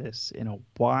checked on this in a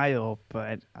while,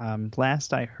 but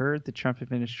last I heard, the Trump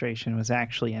administration was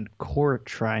actually in court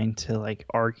trying to like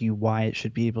argue why it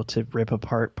should be able to rip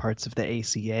apart parts of the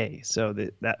ACA. So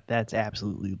that's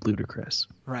absolutely ludicrous.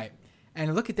 Right.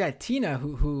 And look at that, Tina,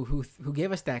 who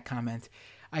gave us that comment.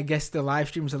 I guess the live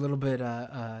stream was a little bit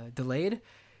delayed.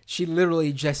 She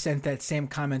literally just sent that same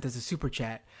comment as a super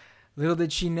chat. Little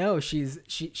did she know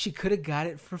she could have got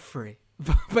it for free.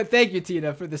 But thank you,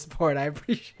 Tina, for the support. I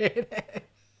appreciate it.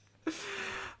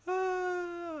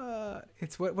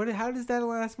 It's what? How does that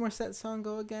Alanis Morissette song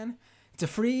go again? It's a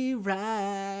free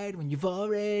ride when you've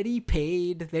already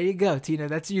paid. There you go, Tina.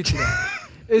 That's you today.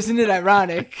 Isn't it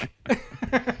ironic?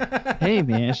 Hey,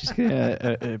 man, she's getting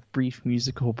a brief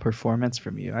musical performance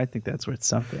from you. I think that's worth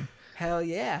something. Hell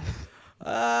yeah.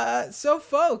 So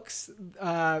folks,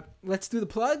 let's do the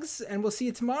plugs and we'll see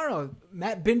you tomorrow.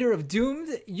 Matt Binder of Doomed,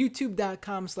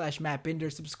 youtube.com/Matt Binder.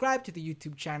 Subscribe to the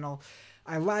YouTube channel.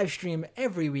 I live stream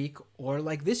every week, or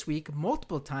like this week,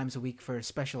 multiple times a week for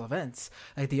special events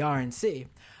like the RNC.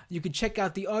 You can check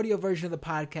out the audio version of the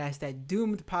podcast at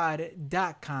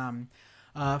doomedpod.com.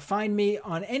 Find me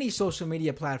on any social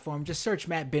media platform. Just search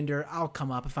Matt Binder. I'll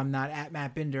come up if I'm not at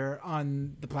Matt Binder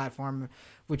on the platform,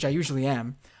 which I usually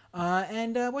am.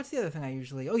 And what's the other thing I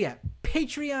usually... Oh, yeah.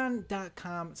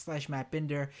 Patreon.com/Matt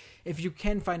Binder. If you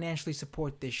can financially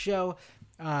support this show,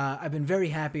 I've been very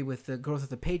happy with the growth of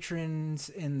the patrons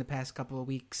in the past couple of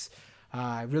weeks.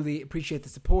 I really appreciate the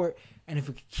support. And if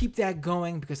we could keep that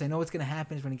going, because I know what's going to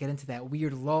happen is when you get into that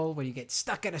weird lull where you get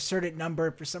stuck at a certain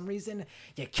number for some reason,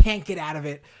 you can't get out of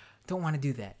it. Don't want to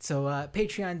do that. So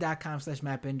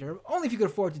patreon.com/Matt Binder. Only if you could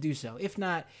afford to do so. If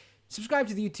not, subscribe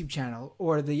to the YouTube channel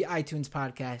or the iTunes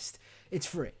podcast. It's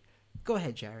free. Go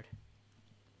ahead, Jared.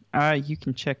 You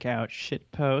can check out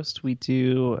Shitpost. We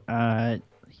do,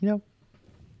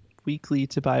 weekly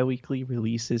to bi-weekly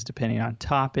releases depending on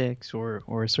topics or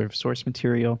sort of source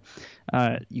material.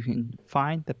 You can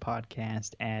find the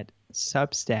podcast at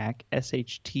Substack,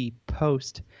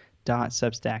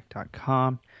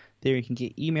 shtpost.substack.com. There you can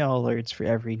get email alerts for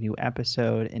every new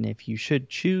episode, and if you should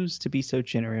choose to be so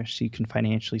generous, you can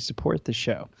financially support the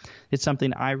show. It's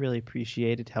something I really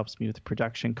appreciate. It helps me with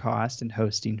production costs and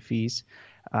hosting fees.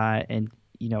 And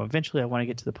eventually I want to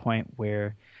get to the point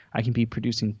where I can be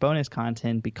producing bonus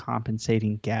content, be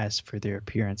compensating guests for their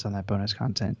appearance on that bonus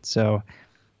content. So,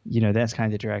 that's kind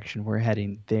of the direction we're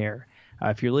heading there.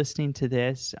 If you're listening to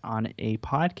this on a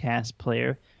podcast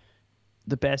player,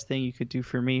 the best thing you could do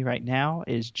for me right now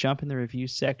is jump in the review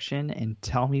section and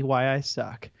tell me why I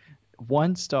suck.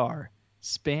 1 star.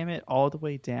 Spam it all the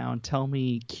way down. Tell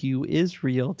me Q is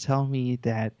real. Tell me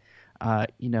that,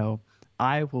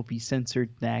 I will be censored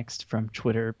next from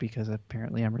Twitter because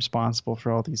apparently I'm responsible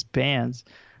for all these bans.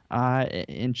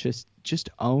 And just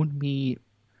own me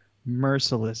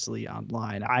mercilessly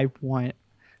online. I want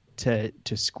to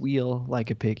squeal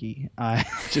like a piggy.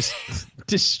 Just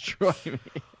destroy me.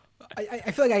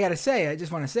 I feel like I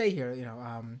just want to say here,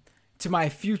 to my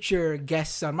future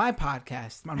guests on my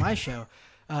podcast, on my show,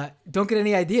 don't get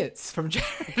any ideas from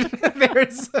Jared.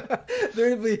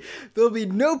 There'll be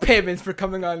no payments for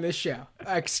coming on this show.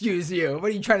 Excuse you.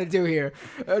 What are you trying to do here?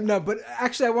 No, but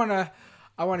actually I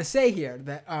want to say here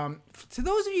that to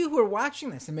those of you who are watching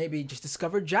this and maybe just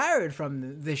discovered Jared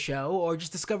from the show or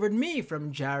just discovered me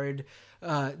from Jared's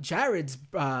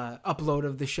upload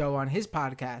of the show on his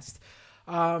podcast,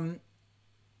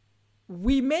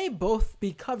 we may both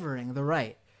be covering the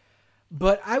right.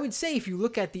 But I would say if you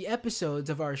look at the episodes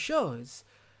of our shows,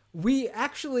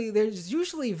 there's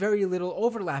usually very little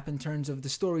overlap in terms of the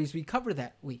stories we cover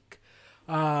that week.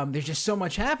 There's just so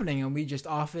much happening, and we just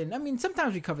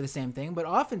sometimes we cover the same thing, but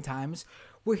oftentimes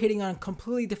we're hitting on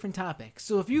completely different topics.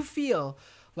 So if you feel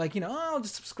like, I'll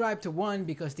just subscribe to one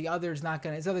because the other's not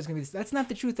going to, that's not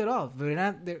the truth at all.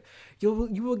 You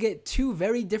will get two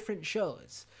very different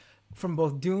shows from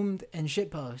both Doomed and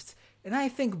Shitpost, and I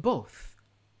think both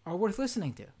are worth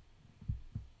listening to.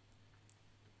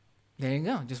 There you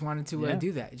go. Just wanted to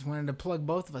do that. Just wanted to plug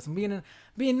both of us. I'm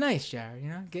being nice,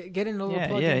 Jared. Get in a little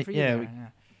plug in for you.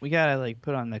 We gotta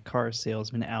put on the car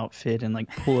salesman outfit and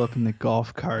pull up in the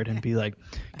golf cart and be like,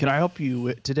 "Can I help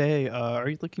you today? Are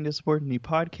you looking to support any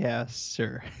podcasts?"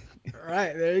 Or all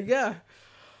right, there you go.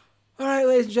 All right,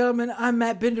 ladies and gentlemen, I'm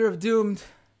Matt Binder of Doomed,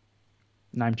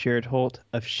 and I'm Jared Holt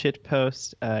of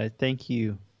Shitpost. Thank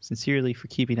you sincerely for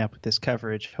keeping up with this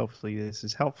coverage. Hopefully this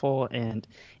is helpful, and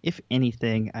if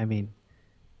anything,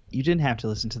 you didn't have to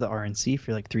listen to the RNC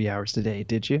for 3 hours today,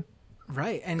 did you?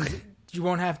 Right, and you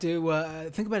won't have to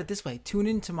think about it this way. Tune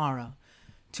in tomorrow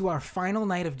to our final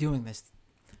night of doing this,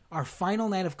 our final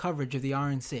night of coverage of the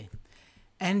RNC,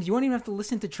 and you won't even have to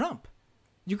listen to Trump.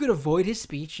 You could avoid his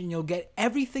speech, and you'll get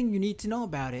everything you need to know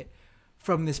about it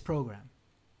from this program.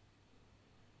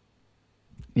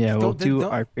 Yeah, we'll do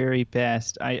our very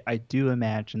best. I do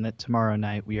imagine that tomorrow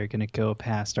night we are going to go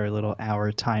past our little hour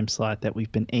time slot that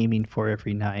we've been aiming for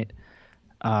every night.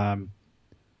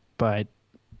 But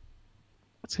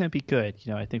it's going to be good.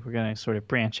 I think we're going to sort of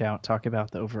branch out, talk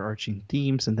about the overarching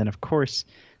themes, and then, of course,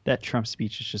 that Trump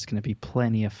speech is just going to be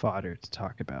plenty of fodder to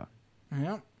talk about.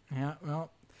 Yeah, well,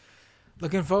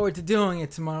 looking forward to doing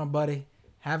it tomorrow, buddy.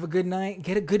 Have a good night.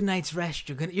 Get a good night's rest.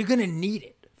 You're gonna need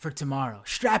it for tomorrow.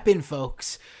 Strap in,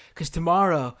 folks, because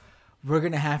tomorrow we're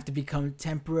going to have to become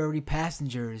temporary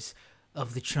passengers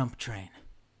of the Trump train.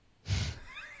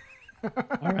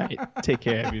 All right. Take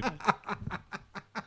care, everybody.